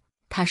是吧？”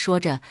他说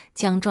着，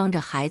将装着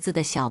孩子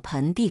的小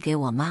盆递给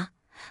我妈。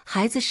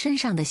孩子身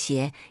上的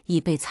血已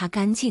被擦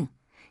干净，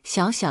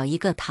小小一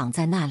个躺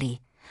在那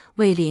里。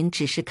魏凛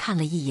只是看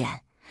了一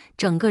眼，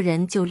整个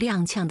人就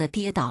踉跄地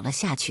跌倒了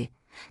下去。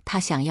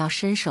他想要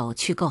伸手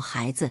去够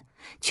孩子，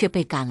却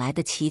被赶来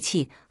的琪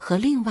琪和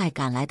另外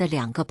赶来的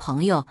2个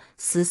朋友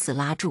死死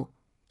拉住，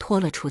拖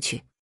了出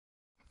去。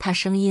他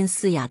声音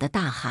嘶哑地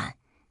大喊：“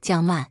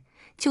江曼，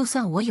就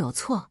算我有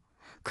错，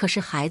可是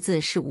孩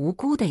子是无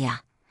辜的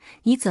呀！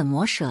你怎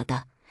么舍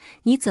得？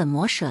你怎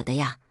么舍得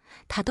呀？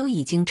他都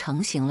已经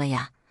成型了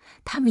呀！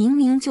他明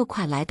明就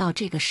快来到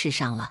这个世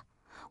上了。”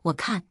我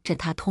看着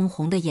他通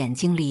红的眼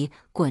睛里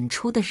滚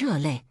出的热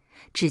泪，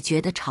只觉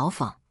得嘲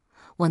讽。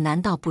我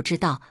难道不知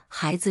道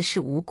孩子是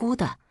无辜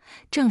的？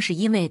正是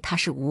因为他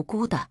是无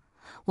辜的，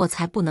我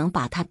才不能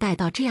把他带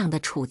到这样的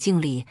处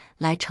境里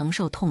来承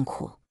受痛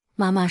苦。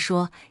妈妈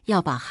说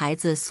要把孩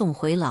子送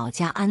回老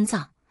家安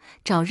葬，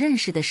找认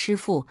识的师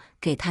傅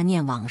给他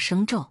念往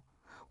生咒。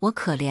我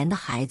可怜的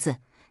孩子，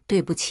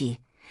对不起，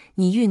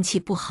你运气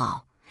不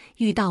好，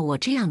遇到我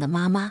这样的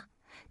妈妈，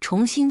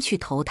重新去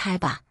投胎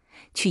吧，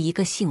去一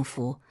个幸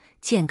福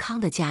健康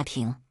的家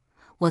庭。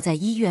我在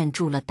医院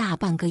住了大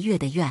半个月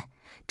的院，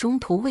中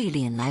途魏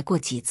凛来过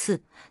几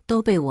次，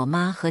都被我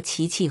妈和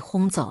琪琪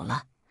轰走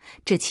了。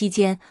这期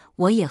间，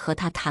我也和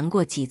他谈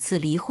过几次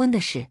离婚的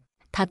事，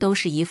他都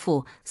是一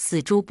副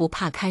死猪不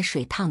怕开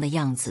水烫的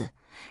样子，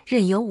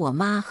任由我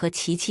妈和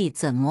琪琪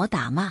怎么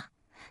打骂。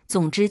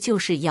总之就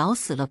是咬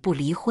死了不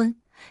离婚。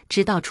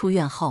直到出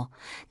院后，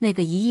那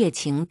个一夜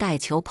情带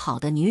球跑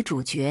的女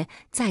主角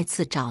再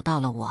次找到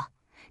了我。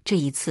这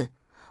一次，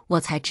我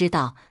才知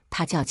道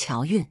她叫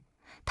乔韵。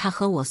她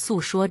和我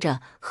诉说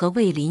着和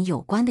魏凛有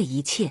关的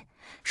一切，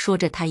说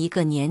着她一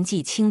个年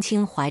纪轻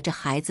轻怀着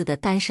孩子的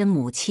单身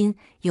母亲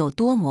有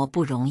多么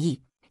不容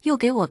易，又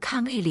给我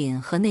看魏凛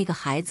和那个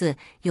孩子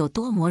有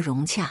多么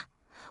融洽。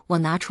我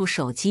拿出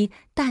手机，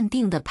淡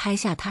定地拍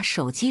下她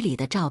手机里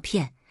的照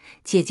片。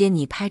姐姐，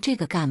你拍这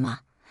个干嘛？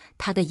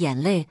她的眼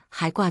泪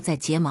还挂在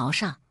睫毛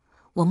上。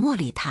我莫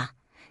理她，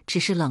只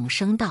是冷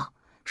声道：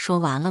说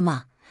完了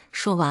吗？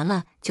说完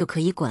了就可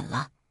以滚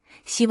了。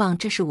希望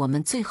这是我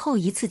们最后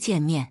一次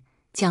见面。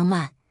江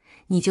曼，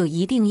你就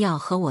一定要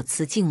和我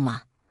辞境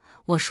吗？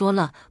我说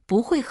了，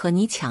不会和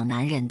你抢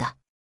男人的，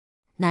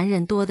男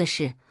人多的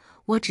是，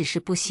我只是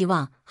不希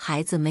望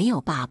孩子没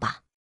有爸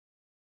爸。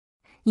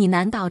你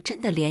难道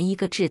真的连一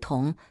个志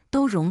同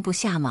都容不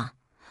下吗？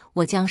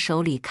我将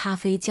手里咖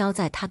啡浇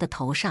在他的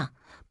头上，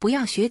不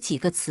要学几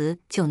个词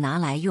就拿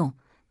来用，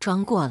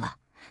装过了，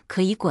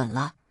可以滚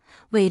了。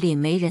魏凛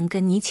没人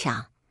跟你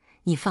抢，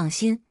你放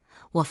心。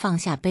我放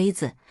下杯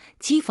子，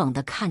讥讽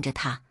地看着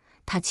他，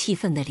他气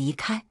愤地离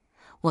开。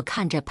我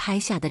看着拍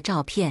下的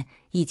照片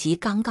以及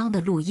刚刚的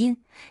录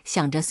音，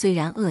想着虽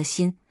然恶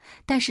心，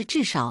但是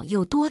至少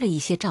又多了一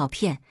些照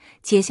片。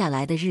接下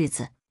来的日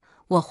子，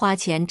我花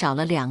钱找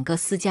了2个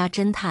私家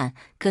侦探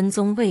跟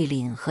踪魏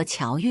凛和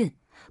乔韵，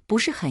不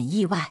是很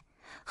意外。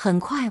很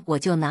快我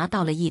就拿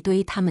到了一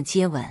堆他们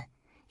接吻、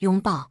拥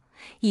抱、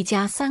一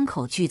家3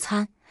口聚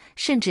餐，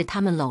甚至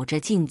他们搂着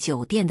进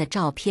酒店的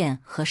照片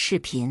和视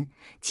频。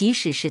即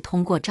使是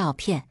通过照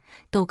片，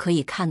都可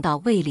以看到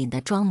魏凛的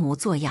装模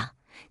作样。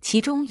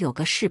其中有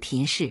个视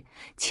频是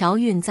乔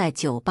韵在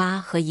酒吧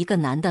和一个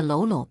男的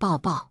搂搂抱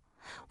抱，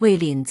魏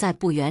凛在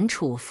不远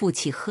处负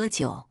气喝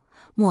酒，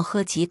默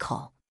喝几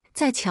口。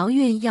在乔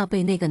韵要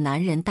被那个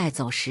男人带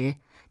走时，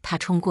他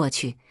冲过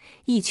去，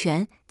一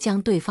拳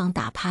将对方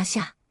打趴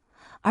下，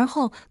而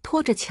后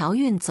拖着乔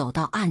韵走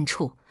到暗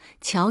处。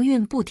乔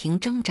韵不停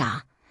挣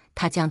扎，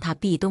他将她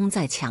壁咚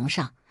在墙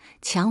上，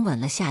强吻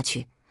了下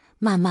去。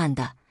慢慢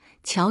的，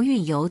乔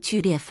韵由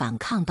剧烈反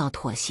抗到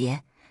妥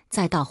协，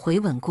再到回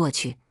吻过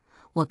去。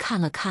我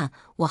看了看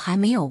我还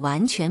没有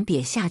完全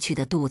瘪下去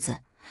的肚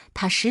子，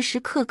他时时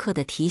刻刻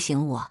地提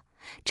醒我，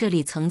这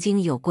里曾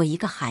经有过一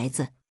个孩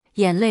子。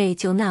眼泪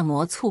就那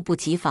么猝不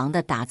及防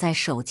地打在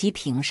手机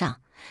屏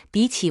上。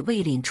比起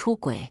魏凛出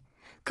轨，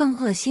更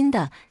恶心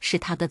的是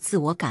他的自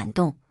我感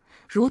动，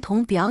如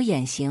同表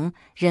演型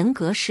人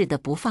格似的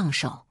不放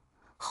手。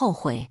后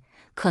悔，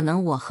可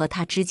能我和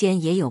他之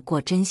间也有过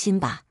真心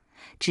吧，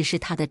只是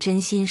他的真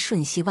心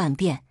瞬息万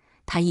变。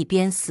他一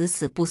边死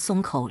死不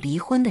松口离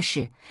婚的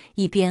事，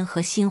一边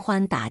和新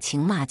欢打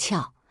情骂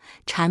俏，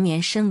缠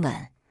绵深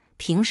吻。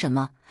凭什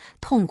么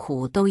痛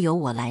苦都由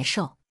我来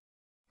受，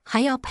还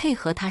要配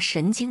合他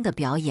神经的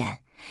表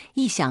演？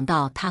一想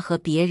到他和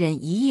别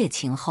人一夜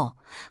情后，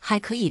还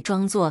可以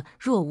装作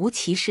若无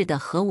其事地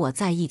和我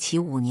在一起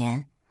5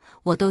年，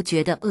我都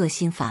觉得恶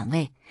心反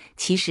胃。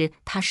其实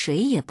他谁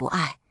也不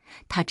爱，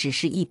他只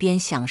是一边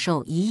享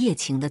受一夜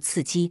情的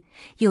刺激，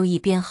又一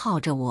边耗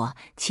着我，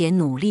且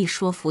努力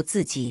说服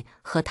自己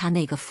和他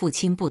那个父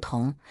亲不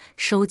同。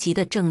收集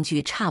的证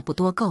据差不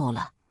多够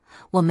了，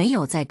我没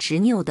有再执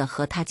拗地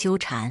和他纠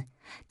缠，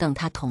等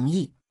他同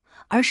意，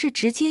而是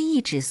直接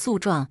一纸诉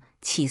状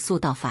起诉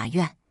到法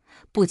院。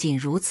不仅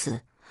如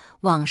此，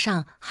网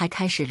上还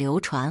开始流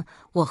传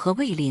我和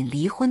魏凛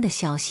离婚的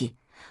消息。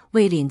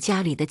魏凛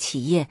家里的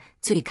企业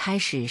最开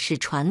始是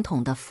传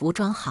统的服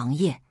装行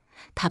业，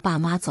他爸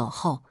妈走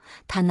后，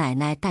他奶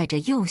奶带着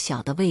幼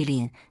小的魏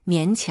凛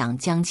勉强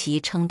将其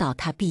撑到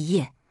他毕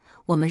业。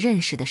我们认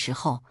识的时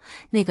候，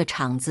那个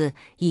厂子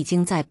已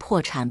经在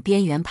破产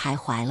边缘徘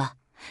徊了，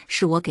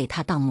是我给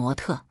他当模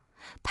特，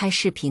拍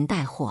视频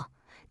带货、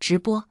直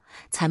播，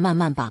才慢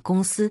慢把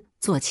公司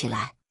做起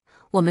来。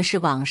我们是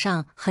网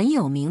上很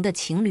有名的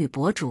情侣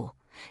博主，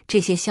这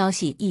些消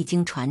息一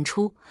经传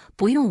出，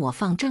不用我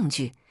放证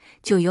据，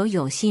就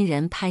有心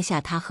人拍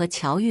下他和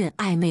乔韵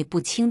暧昧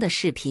不清的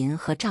视频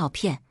和照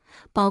片，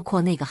包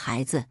括那个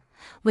孩子。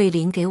魏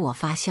琳给我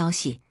发消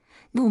息，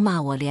怒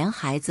骂我连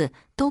孩子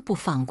都不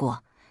放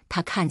过，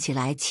他看起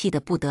来气得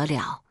不得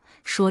了，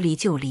说离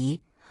就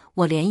离。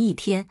我连1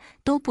天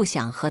都不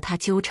想和他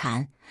纠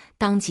缠，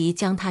当即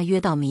将他约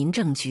到民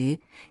政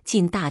局。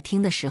进大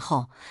厅的时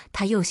候，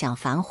他又想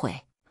反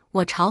悔。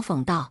我嘲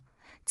讽道：“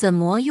怎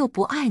么又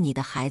不爱你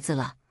的孩子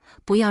了？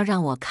不要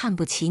让我看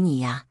不起你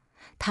呀！”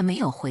他没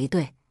有回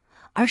对，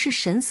而是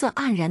神色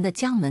黯然地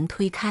将门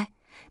推开。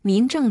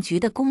民政局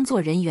的工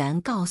作人员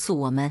告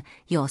诉我们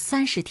有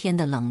30天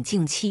的冷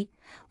静期。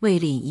魏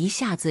凛一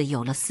下子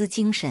有了丝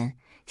精神，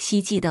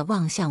希冀地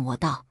望向我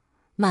道：“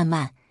曼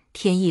曼，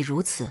天意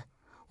如此。”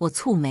我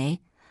蹙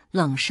眉，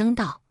冷声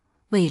道：“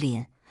魏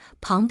凛，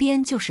旁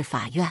边就是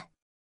法院，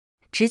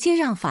直接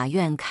让法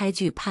院开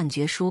具判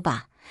决书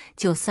吧，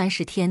就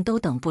30天都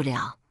等不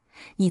了。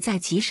你在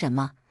急什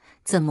么？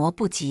怎么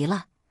不急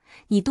了？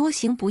你多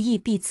行不义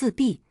必自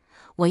毙。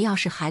我要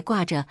是还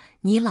挂着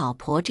你老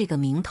婆这个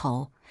名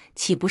头，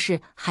岂不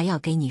是还要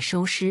给你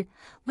收尸？”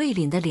魏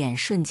凛的脸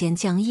瞬间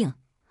僵硬，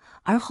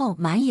而后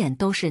满眼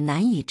都是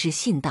难以置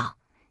信道：“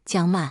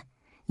江曼，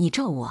你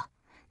咒我？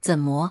怎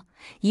么？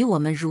以我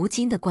们如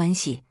今的关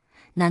系，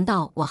难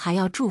道我还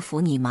要祝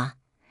福你吗？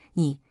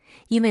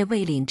因为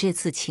魏凛这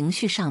次情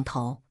绪上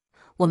头，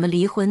我们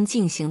离婚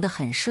进行得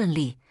很顺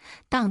利，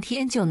当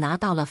天就拿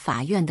到了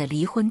法院的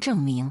离婚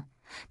证明。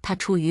他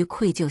出于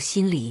愧疚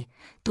心理，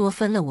多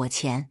分了我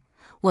钱，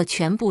我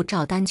全部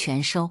照单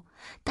全收，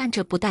但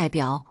这不代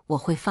表我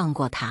会放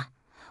过他。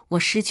我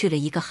失去了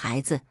一个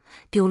孩子，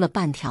丢了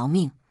半条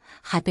命，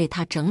还被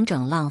他整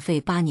整浪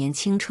费8年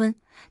青春。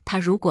他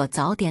如果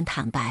早点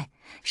坦白，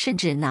甚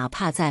至哪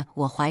怕在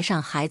我怀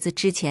上孩子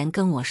之前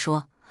跟我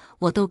说，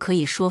我都可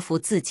以说服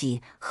自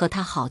己和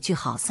他好聚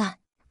好散。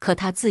可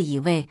他自以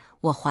为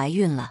我怀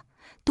孕了，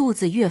肚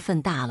子月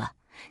份大了，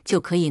就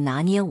可以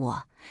拿捏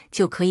我，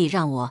就可以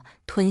让我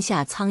吞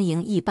下苍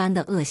蝇一般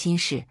的恶心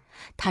事。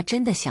他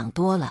真的想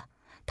多了，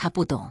他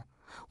不懂。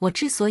我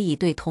之所以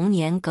对童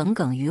年耿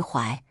耿于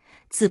怀，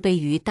自卑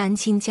于单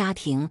亲家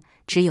庭，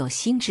只有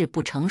心智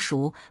不成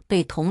熟，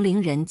被同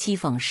龄人讥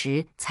讽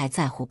时才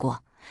在乎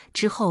过。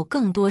之后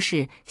更多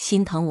是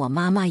心疼我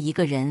妈妈一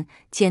个人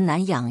艰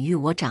难养育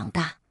我长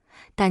大。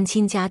单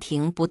亲家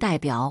庭不代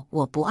表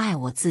我不爱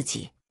我自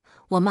己，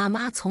我妈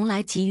妈从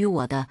来给予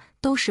我的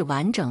都是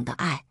完整的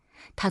爱。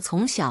她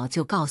从小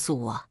就告诉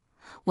我，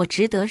我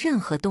值得任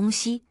何东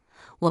西，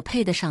我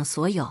配得上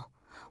所有，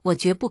我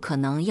绝不可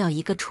能要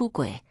一个出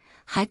轨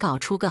还搞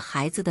出个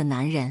孩子的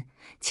男人。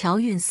乔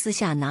运私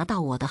下拿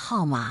到我的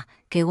号码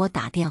给我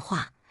打电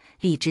话，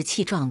理直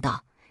气壮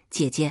道：“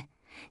姐姐，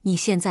你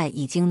现在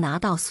已经拿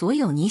到所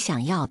有你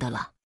想要的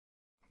了，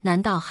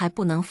难道还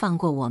不能放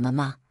过我们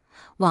吗？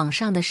网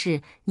上的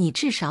事你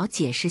至少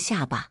解释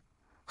下吧。”“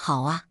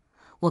好啊。”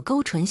我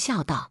勾唇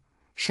笑道。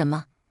“什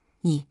么？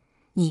你？”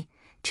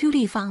朱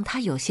丽芳她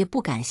有些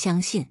不敢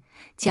相信，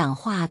讲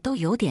话都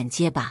有点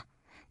结巴。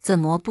“怎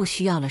么不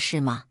需要了是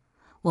吗？”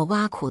我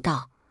挖苦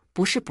道。“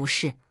不是，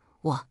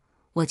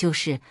我就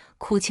是。”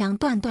哭腔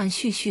断断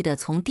续续地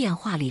从电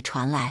话里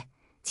传来。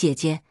“姐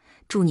姐，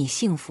祝你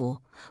幸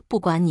福。不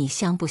管你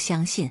相不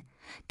相信，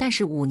但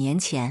是5年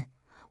前，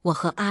我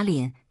和阿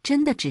凛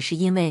真的只是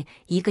因为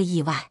一个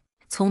意外，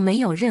从没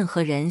有任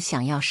何人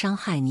想要伤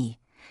害你。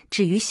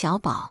至于小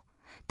宝，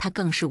他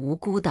更是无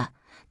辜的。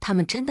他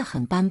们真的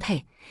很般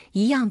配，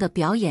一样的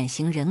表演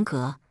型人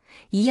格，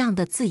一样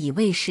的自以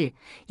为是，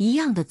一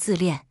样的自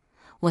恋。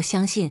我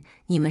相信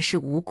你们是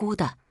无辜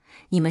的，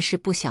你们是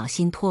不小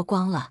心脱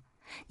光了，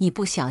你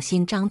不小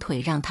心张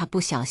腿让他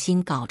不小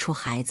心搞出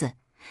孩子，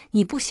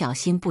你不小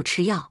心不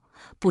吃药，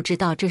不知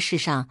道这世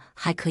上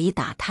还可以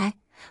打胎，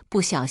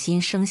不小心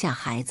生下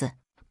孩子，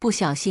不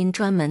小心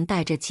专门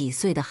带着几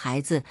岁的孩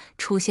子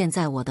出现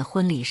在我的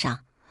婚礼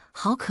上。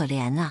好可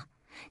怜啊，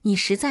你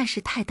实在是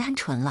太单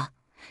纯了，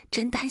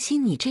真担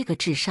心你这个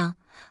智商，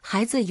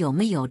孩子有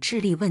没有智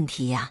力问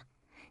题呀？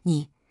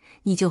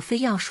你就非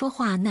要说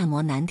话那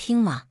么难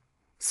听吗？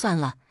算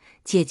了，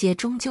姐姐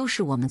终究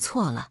是我们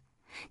错了，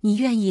你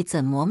愿意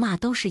怎么骂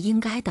都是应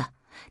该的，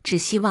只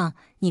希望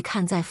你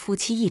看在夫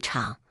妻一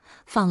场，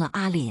放了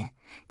阿凛，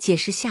解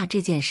释下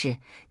这件事。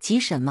急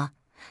什么？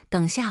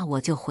等下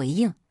我就回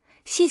应。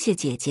谢谢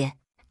姐姐。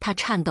她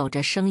颤抖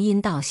着声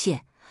音道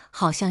谢，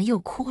好像又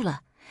哭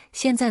了。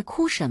现在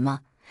哭什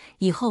么？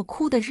以后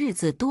哭的日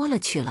子多了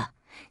去了。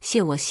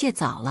谢我谢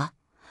早了。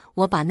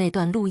我把那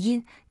段录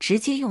音直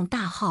接用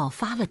大号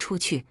发了出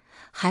去，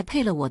还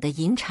配了我的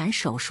引产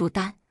手术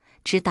单，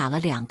只打了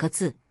2个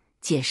字：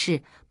解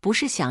释。不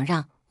是想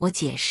让我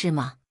解释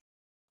吗？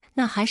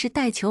那还是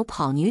带球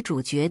跑女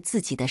主角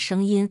自己的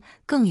声音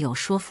更有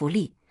说服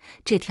力。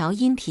这条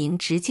音频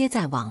直接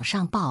在网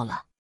上爆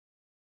了，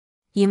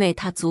因为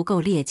它足够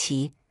猎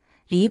奇、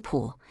离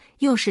谱，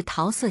又是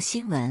桃色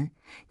新闻，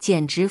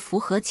简直符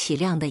合起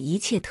量的一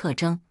切特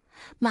征。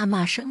谩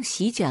骂声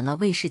席卷了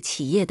卫视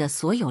企业的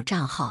所有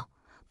账号。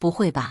不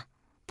会吧？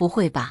不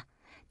会吧？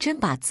真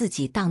把自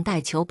己当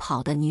带球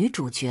跑的女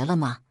主角了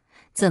吗？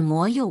怎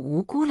么又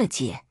无辜了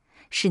姐？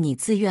是你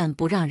自愿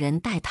不让人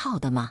戴套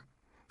的吗？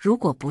如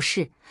果不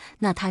是，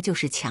那他就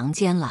是强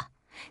奸了。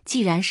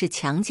既然是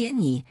强奸，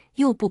你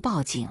又不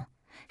报警，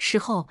事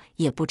后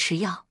也不吃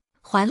药，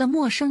怀了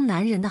陌生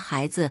男人的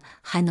孩子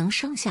还能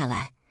生下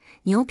来，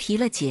牛皮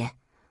了姐。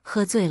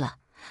喝醉了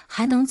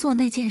还能做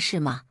那件事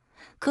吗？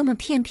哥们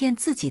骗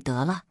自己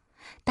得了，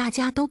大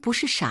家都不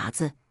是傻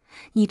子。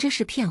你这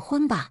是骗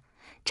婚吧？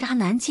渣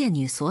男见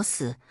女所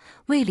死。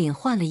魏凛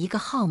换了一个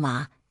号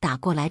码打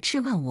过来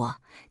质问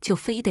我，就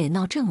非得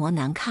闹这么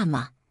难看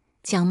吗？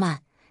江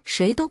曼，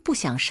谁都不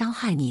想伤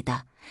害你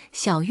的，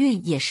小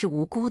韵也是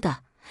无辜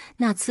的。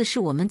那次是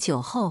我们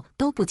酒后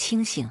都不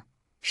清醒。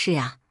是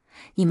呀，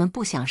你们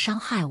不想伤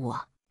害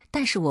我，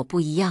但是我不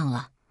一样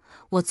了，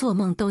我做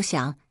梦都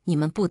想你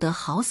们不得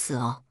好死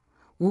哦！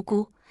无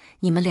辜，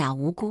你们俩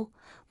无辜。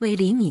魏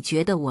林，你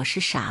觉得我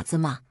是傻子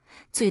吗？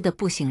醉得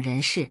不省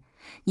人事，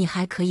你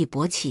还可以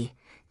勃起；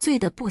醉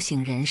得不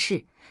省人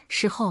事，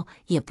事后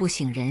也不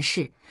省人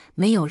事，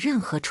没有任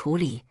何处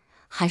理。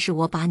还是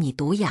我把你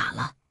毒哑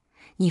了，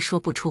你说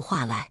不出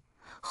话来。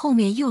后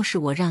面又是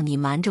我让你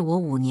瞒着我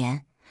5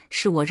年，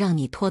是我让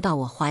你拖到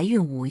我怀孕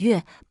5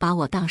月，把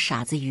我当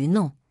傻子愚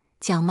弄。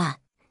江曼，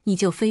你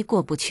就非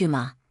过不去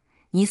吗？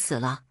你死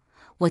了，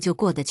我就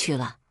过得去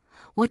了。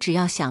我只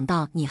要想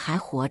到你还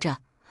活着，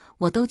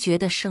我都觉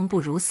得生不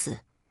如死。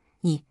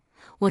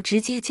我直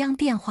接将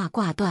电话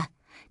挂断。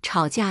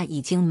吵架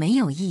已经没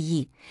有意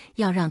义，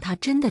要让他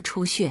真的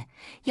出血，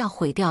要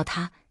毁掉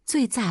他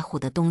最在乎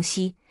的东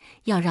西，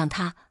要让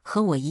他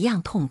和我一样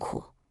痛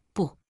苦，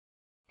不，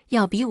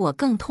要比我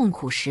更痛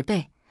苦10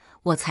倍，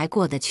我才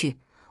过得去。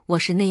我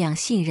是那样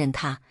信任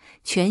他，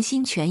全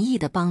心全意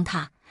地帮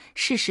他，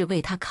事事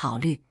为他考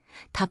虑。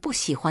他不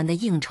喜欢的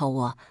应酬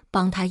我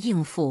帮他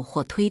应付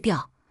或推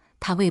掉。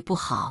他胃不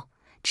好，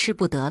吃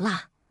不得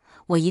辣，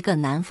我一个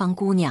南方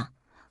姑娘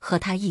和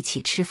他一起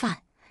吃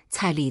饭，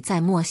菜里再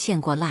没现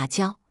过辣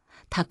椒。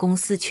他公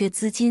司缺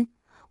资金，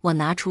我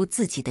拿出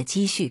自己的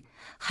积蓄，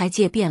还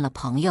借遍了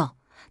朋友。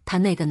他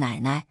那个奶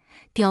奶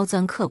刁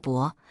钻刻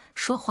薄，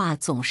说话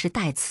总是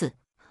带刺，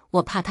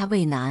我怕他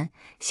为难，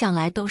向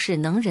来都是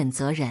能忍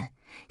则忍，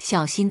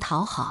小心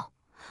讨好。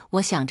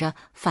我想着，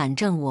反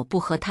正我不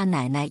和他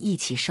奶奶一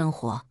起生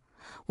活，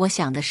我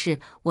想的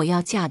是我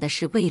要嫁的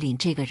是魏林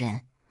这个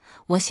人，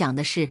我想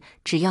的是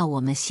只要我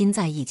们心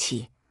在一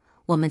起，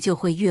我们就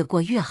会越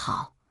过越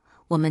好，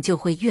我们就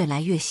会越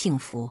来越幸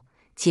福。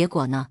结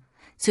果呢？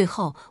最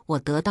后我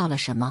得到了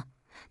什么？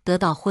得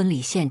到婚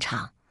礼现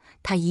场，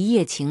他一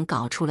夜情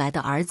搞出来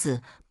的儿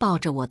子抱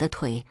着我的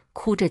腿，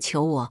哭着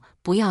求我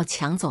不要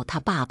抢走他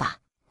爸爸。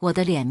我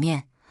的脸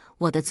面，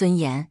我的尊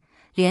严，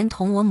连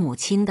同我母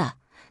亲的，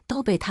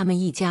都被他们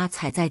一家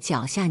踩在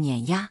脚下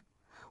碾压。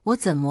我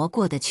怎么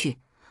过得去？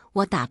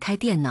我打开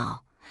电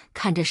脑，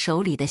看着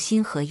手里的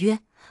新合约，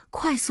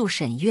快速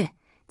审阅、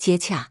接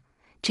洽。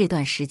这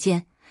段时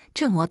间，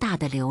这么大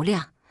的流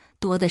量，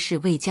多的是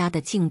魏家的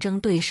竞争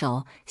对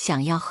手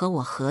想要和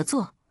我合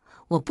作。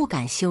我不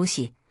敢休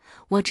息，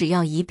我只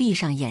要一闭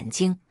上眼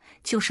睛，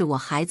就是我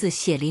孩子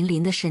血淋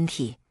淋的身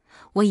体。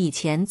我以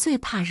前最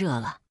怕热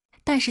了，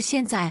但是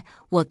现在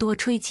我多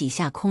吹几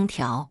下空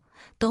调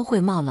都会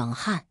冒冷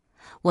汗。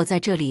我在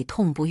这里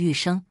痛不欲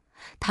生，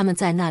他们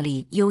在那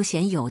里悠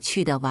闲有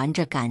趣地玩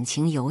着感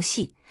情游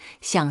戏，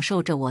享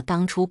受着我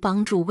当初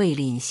帮助魏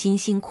凛辛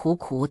辛苦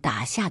苦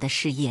打下的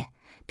事业。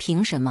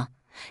凭什么？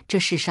这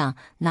世上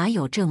哪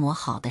有这么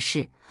好的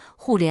事？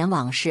互联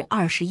网是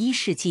21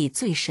世纪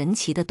最神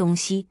奇的东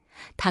西，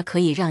它可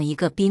以让一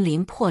个濒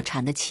临破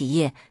产的企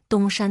业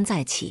东山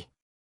再起，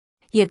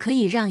也可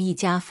以让一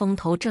家风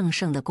头正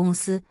盛的公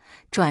司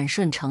转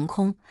瞬成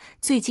空。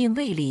最近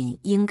魏凛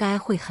应该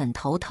会很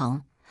头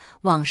疼，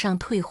网上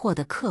退货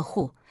的客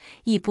户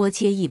一波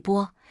接一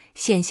波，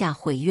线下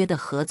毁约的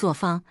合作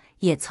方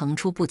也层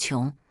出不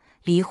穷。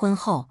离婚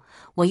后，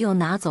我又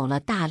拿走了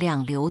大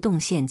量流动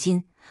现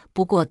金，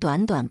不过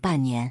短短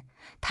半年，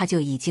他就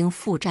已经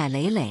负债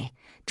累累。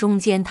中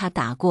间他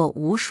打过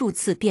无数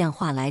次电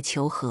话来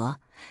求和，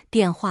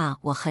电话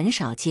我很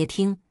少接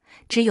听，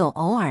只有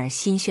偶尔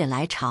心血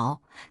来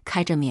潮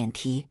开着免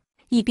提，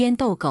一边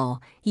逗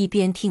狗一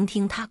边听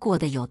听他过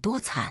得有多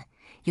惨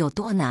有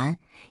多难。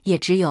也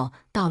只有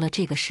到了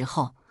这个时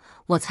候，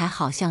我才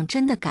好像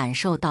真的感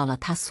受到了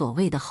他所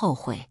谓的后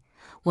悔。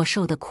我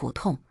受的苦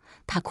痛，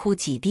他哭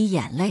几滴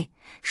眼泪，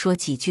说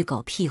几句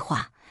狗屁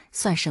话，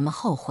算什么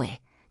后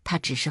悔？他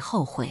只是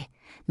后悔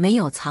没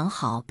有藏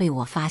好，被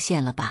我发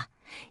现了吧？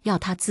要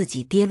他自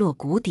己跌落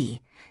谷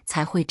底，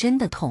才会真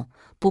的痛。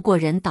不过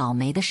人倒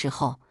霉的时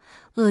候，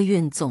厄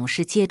运总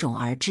是接踵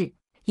而至，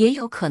也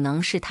有可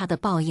能是他的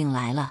报应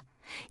来了。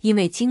因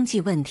为经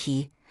济问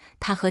题，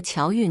他和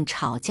乔运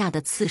吵架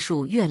的次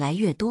数越来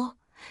越多，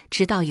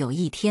直到有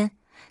一天，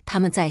他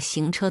们在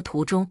行车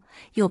途中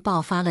又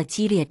爆发了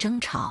激烈争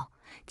吵，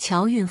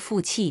乔运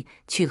负气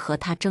去和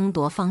他争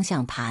夺方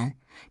向盘，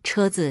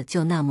车子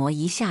就那么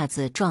一下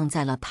子撞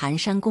在了盘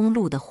山公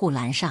路的护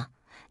栏上，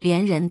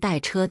连人带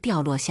车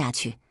掉落下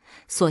去。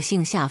所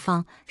幸下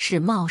方是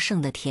茂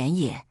盛的田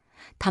野，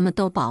他们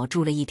都保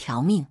住了一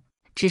条命，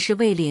只是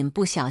魏凛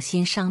不小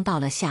心伤到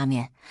了下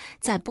面，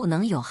再不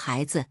能有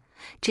孩子。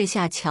这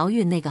下乔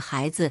运那个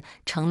孩子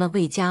成了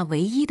魏家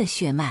唯一的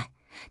血脉，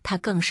他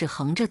更是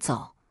横着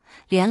走，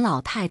连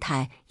老太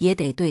太也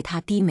得对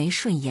他低眉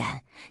顺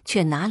眼，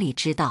却哪里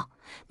知道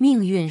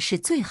命运是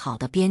最好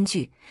的编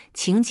剧，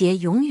情节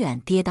永远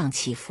跌宕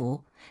起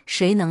伏，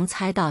谁能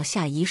猜到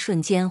下一瞬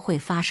间会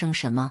发生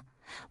什么？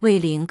魏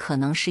凛可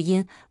能是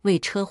因为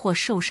车祸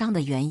受伤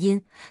的原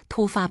因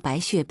突发白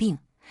血病，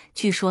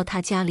据说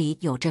他家里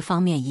有这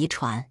方面遗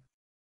传，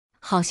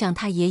好像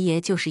他爷爷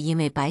就是因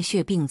为白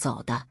血病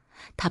走的。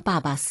他爸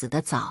爸死得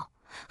早，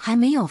还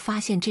没有发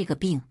现这个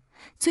病，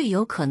最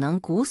有可能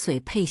骨髓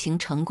配型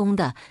成功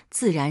的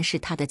自然是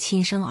他的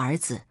亲生儿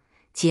子。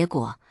结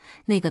果，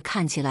那个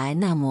看起来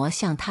那么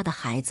像他的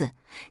孩子，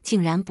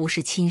竟然不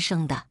是亲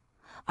生的，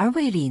而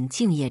魏凛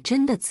竟也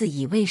真的自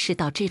以为是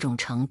到这种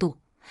程度。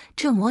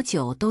这么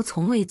久都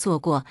从未做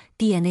过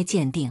DNA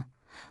鉴定，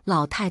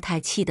老太太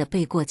气得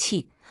背过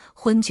气，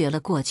昏厥了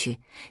过去。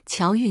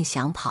乔运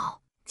想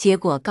跑，结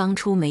果刚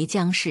出梅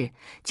江市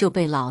就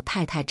被老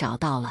太太找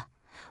到了。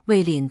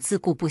魏凛自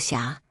顾不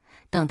暇，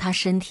等她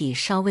身体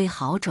稍微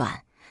好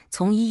转，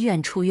从医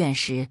院出院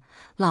时，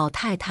老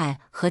太太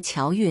和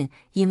乔运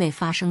因为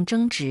发生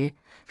争执，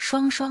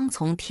双双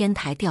从天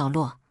台掉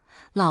落。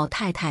老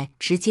太太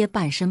直接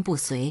半身不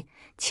遂，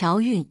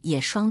乔运也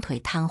双腿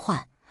瘫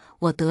痪。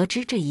我得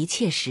知这一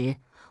切时，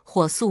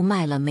火速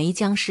卖了梅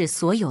江市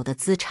所有的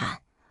资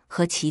产，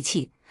和琪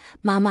琪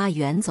妈妈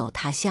远走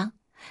他乡。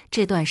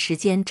这段时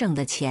间挣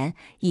的钱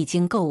已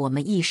经够我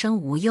们一生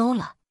无忧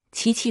了。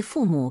琪琪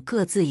父母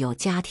各自有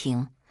家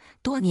庭，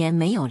多年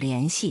没有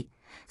联系，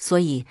所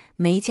以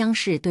梅江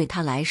市对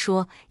他来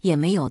说也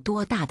没有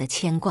多大的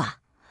牵挂。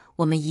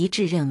我们一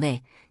致认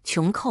为，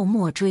穷寇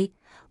莫追，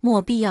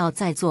莫必要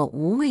再做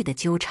无谓的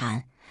纠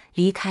缠。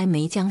离开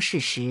梅江市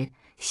时，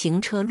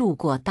行车路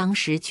过当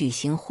时举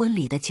行婚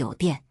礼的酒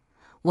店，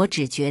我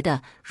只觉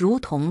得如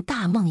同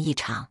大梦一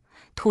场。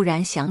突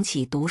然想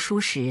起读书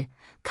时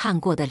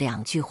看过的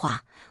2句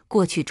话：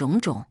过去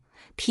种种，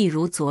譬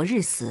如昨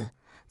日死；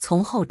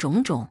从后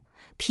种种，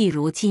譬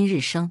如今日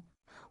生。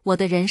我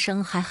的人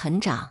生还很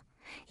长，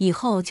以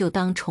后就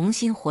当重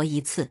新活一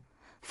次。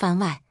番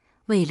外，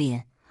魏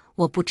凛，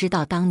我不知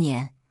道当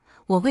年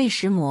我为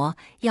什么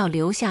要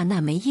留下那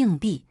枚硬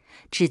币，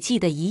只记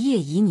得一夜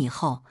旖旎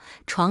后，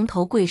床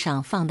头柜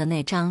上放的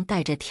那张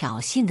带着挑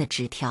衅的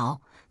纸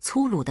条：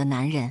粗鲁的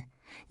男人，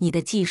你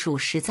的技术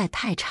实在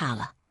太差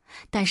了，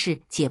但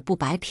是姐不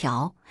白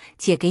嫖，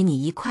姐给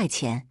你1块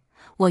钱。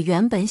我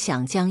原本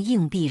想将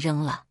硬币扔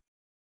了，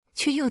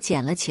却又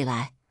捡了起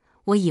来，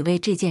我以为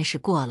这件事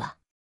过了。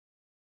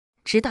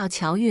直到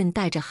乔运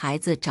带着孩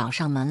子找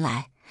上门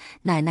来，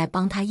奶奶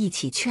帮他一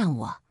起劝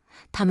我，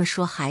他们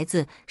说孩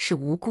子是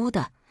无辜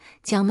的，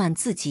江曼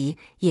自己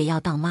也要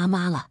当妈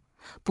妈了，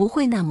不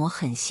会那么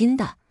狠心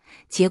的。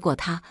结果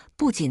他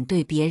不仅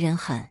对别人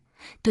狠，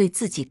对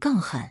自己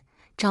更狠，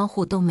招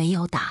呼都没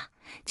有打，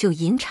就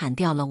引产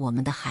掉了我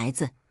们的孩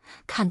子。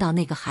看到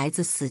那个孩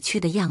子死去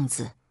的样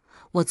子，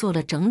我做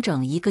了整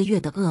整1个月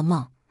的噩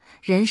梦，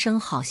人生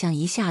好像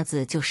一下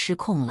子就失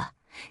控了。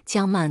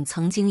江曼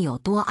曾经有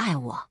多爱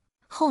我，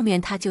后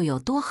面他就有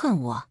多恨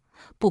我，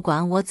不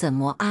管我怎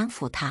么安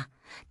抚他，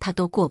他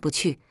都过不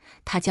去。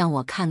他将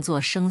我看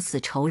作生死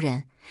仇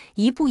人，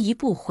一步一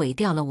步毁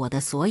掉了我的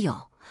所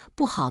有。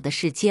不好的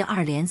事接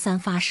二连三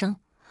发生，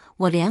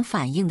我连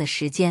反应的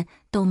时间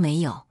都没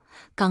有。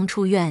刚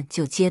出院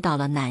就接到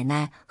了奶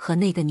奶和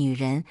那个女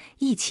人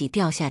一起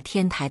掉下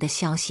天台的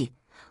消息，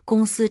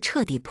公司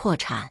彻底破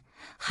产，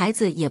孩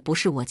子也不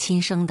是我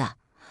亲生的。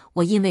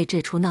我因为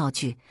这出闹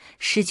剧，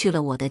失去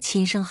了我的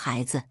亲生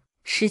孩子，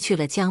失去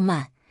了江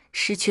曼，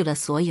失去了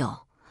所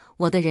有。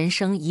我的人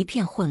生一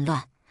片混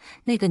乱。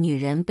那个女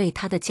人被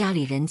她的家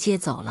里人接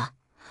走了，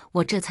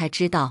我这才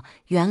知道，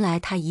原来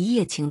她一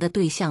夜情的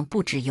对象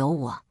不只有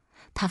我。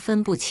她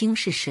分不清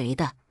是谁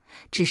的，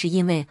只是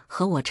因为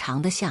和我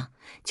长得像，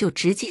就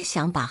直接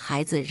想把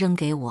孩子扔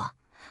给我。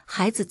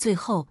孩子最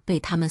后被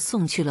他们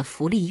送去了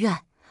福利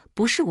院，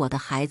不是我的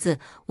孩子，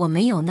我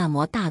没有那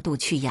么大度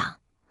去养，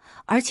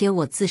而且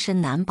我自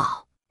身难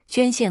保。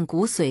捐献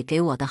骨髓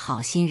给我的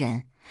好心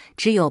人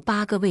只有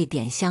8个未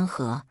点香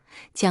盒，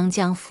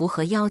将符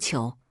合要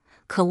求，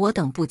可我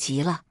等不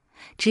及了，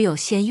只有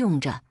先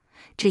用着。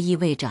这意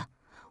味着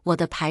我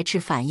的排斥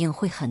反应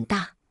会很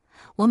大，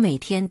我每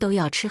天都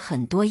要吃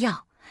很多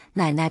药。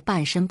奶奶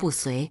半身不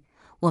遂，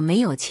我没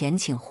有钱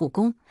请护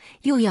工，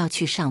又要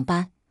去上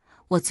班，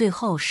我最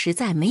后实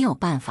在没有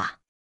办法，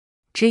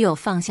只有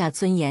放下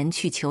尊严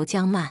去求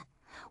江曼。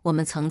我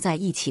们曾在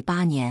一起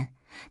8年，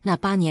那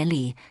8年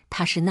里，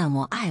他是那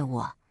么爱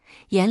我，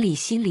眼里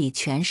心里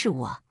全是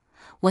我。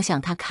我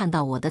想他看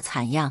到我的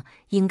惨样，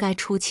应该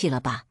出气了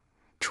吧？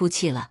出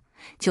气了，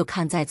就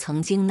看在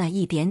曾经那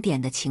一点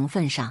点的情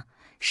分上，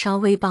稍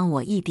微帮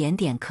我一点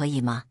点可以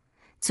吗？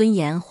尊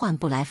严换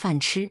不来饭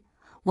吃，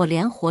我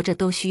连活着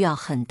都需要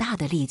很大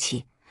的力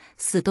气，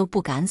死都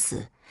不敢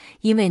死，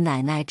因为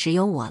奶奶只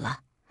有我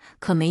了。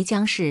可梅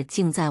江市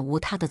竟再无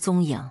她的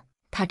踪影，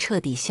她彻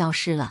底消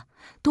失了。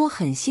多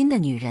狠心的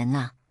女人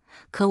啊！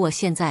可我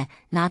现在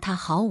拿她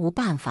毫无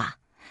办法，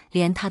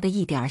连她的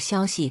一点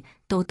消息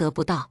都得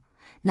不到。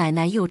奶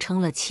奶又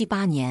撑了7、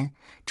8年，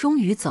终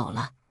于走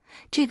了。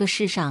这个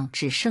世上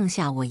只剩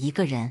下我一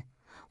个人，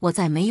我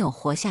再没有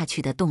活下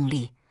去的动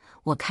力。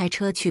我开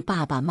车去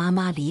爸爸妈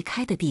妈离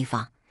开的地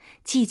方，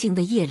寂静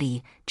的夜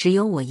里只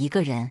有我一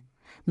个人。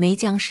梅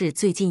江市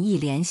最近一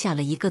连下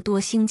了1个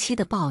多星期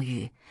的暴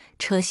雨，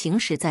车行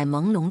驶在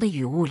朦胧的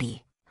雨雾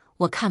里，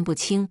我看不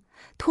清。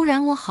突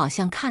然我好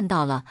像看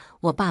到了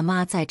我爸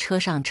妈在车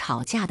上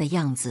吵架的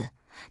样子，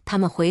他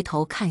们回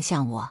头看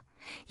向我，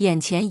眼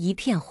前一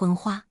片昏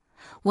花，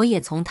我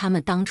也从他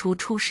们当初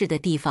出事的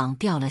地方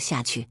掉了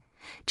下去。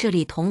这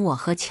里同我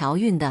和乔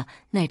运的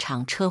那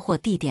场车祸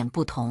地点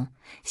不同，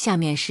下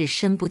面是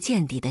深不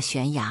见底的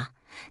悬崖。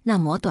那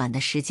么短的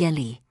时间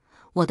里，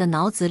我的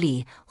脑子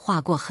里画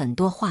过很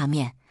多画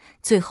面，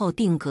最后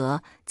定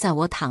格在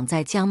我躺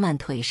在江曼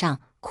腿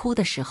上哭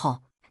的时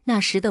候。那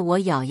时的我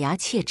咬牙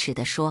切齿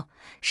地说，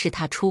是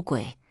他出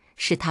轨，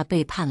是他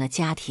背叛了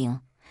家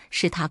庭，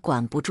是他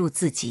管不住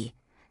自己，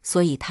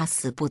所以他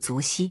死不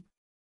足惜。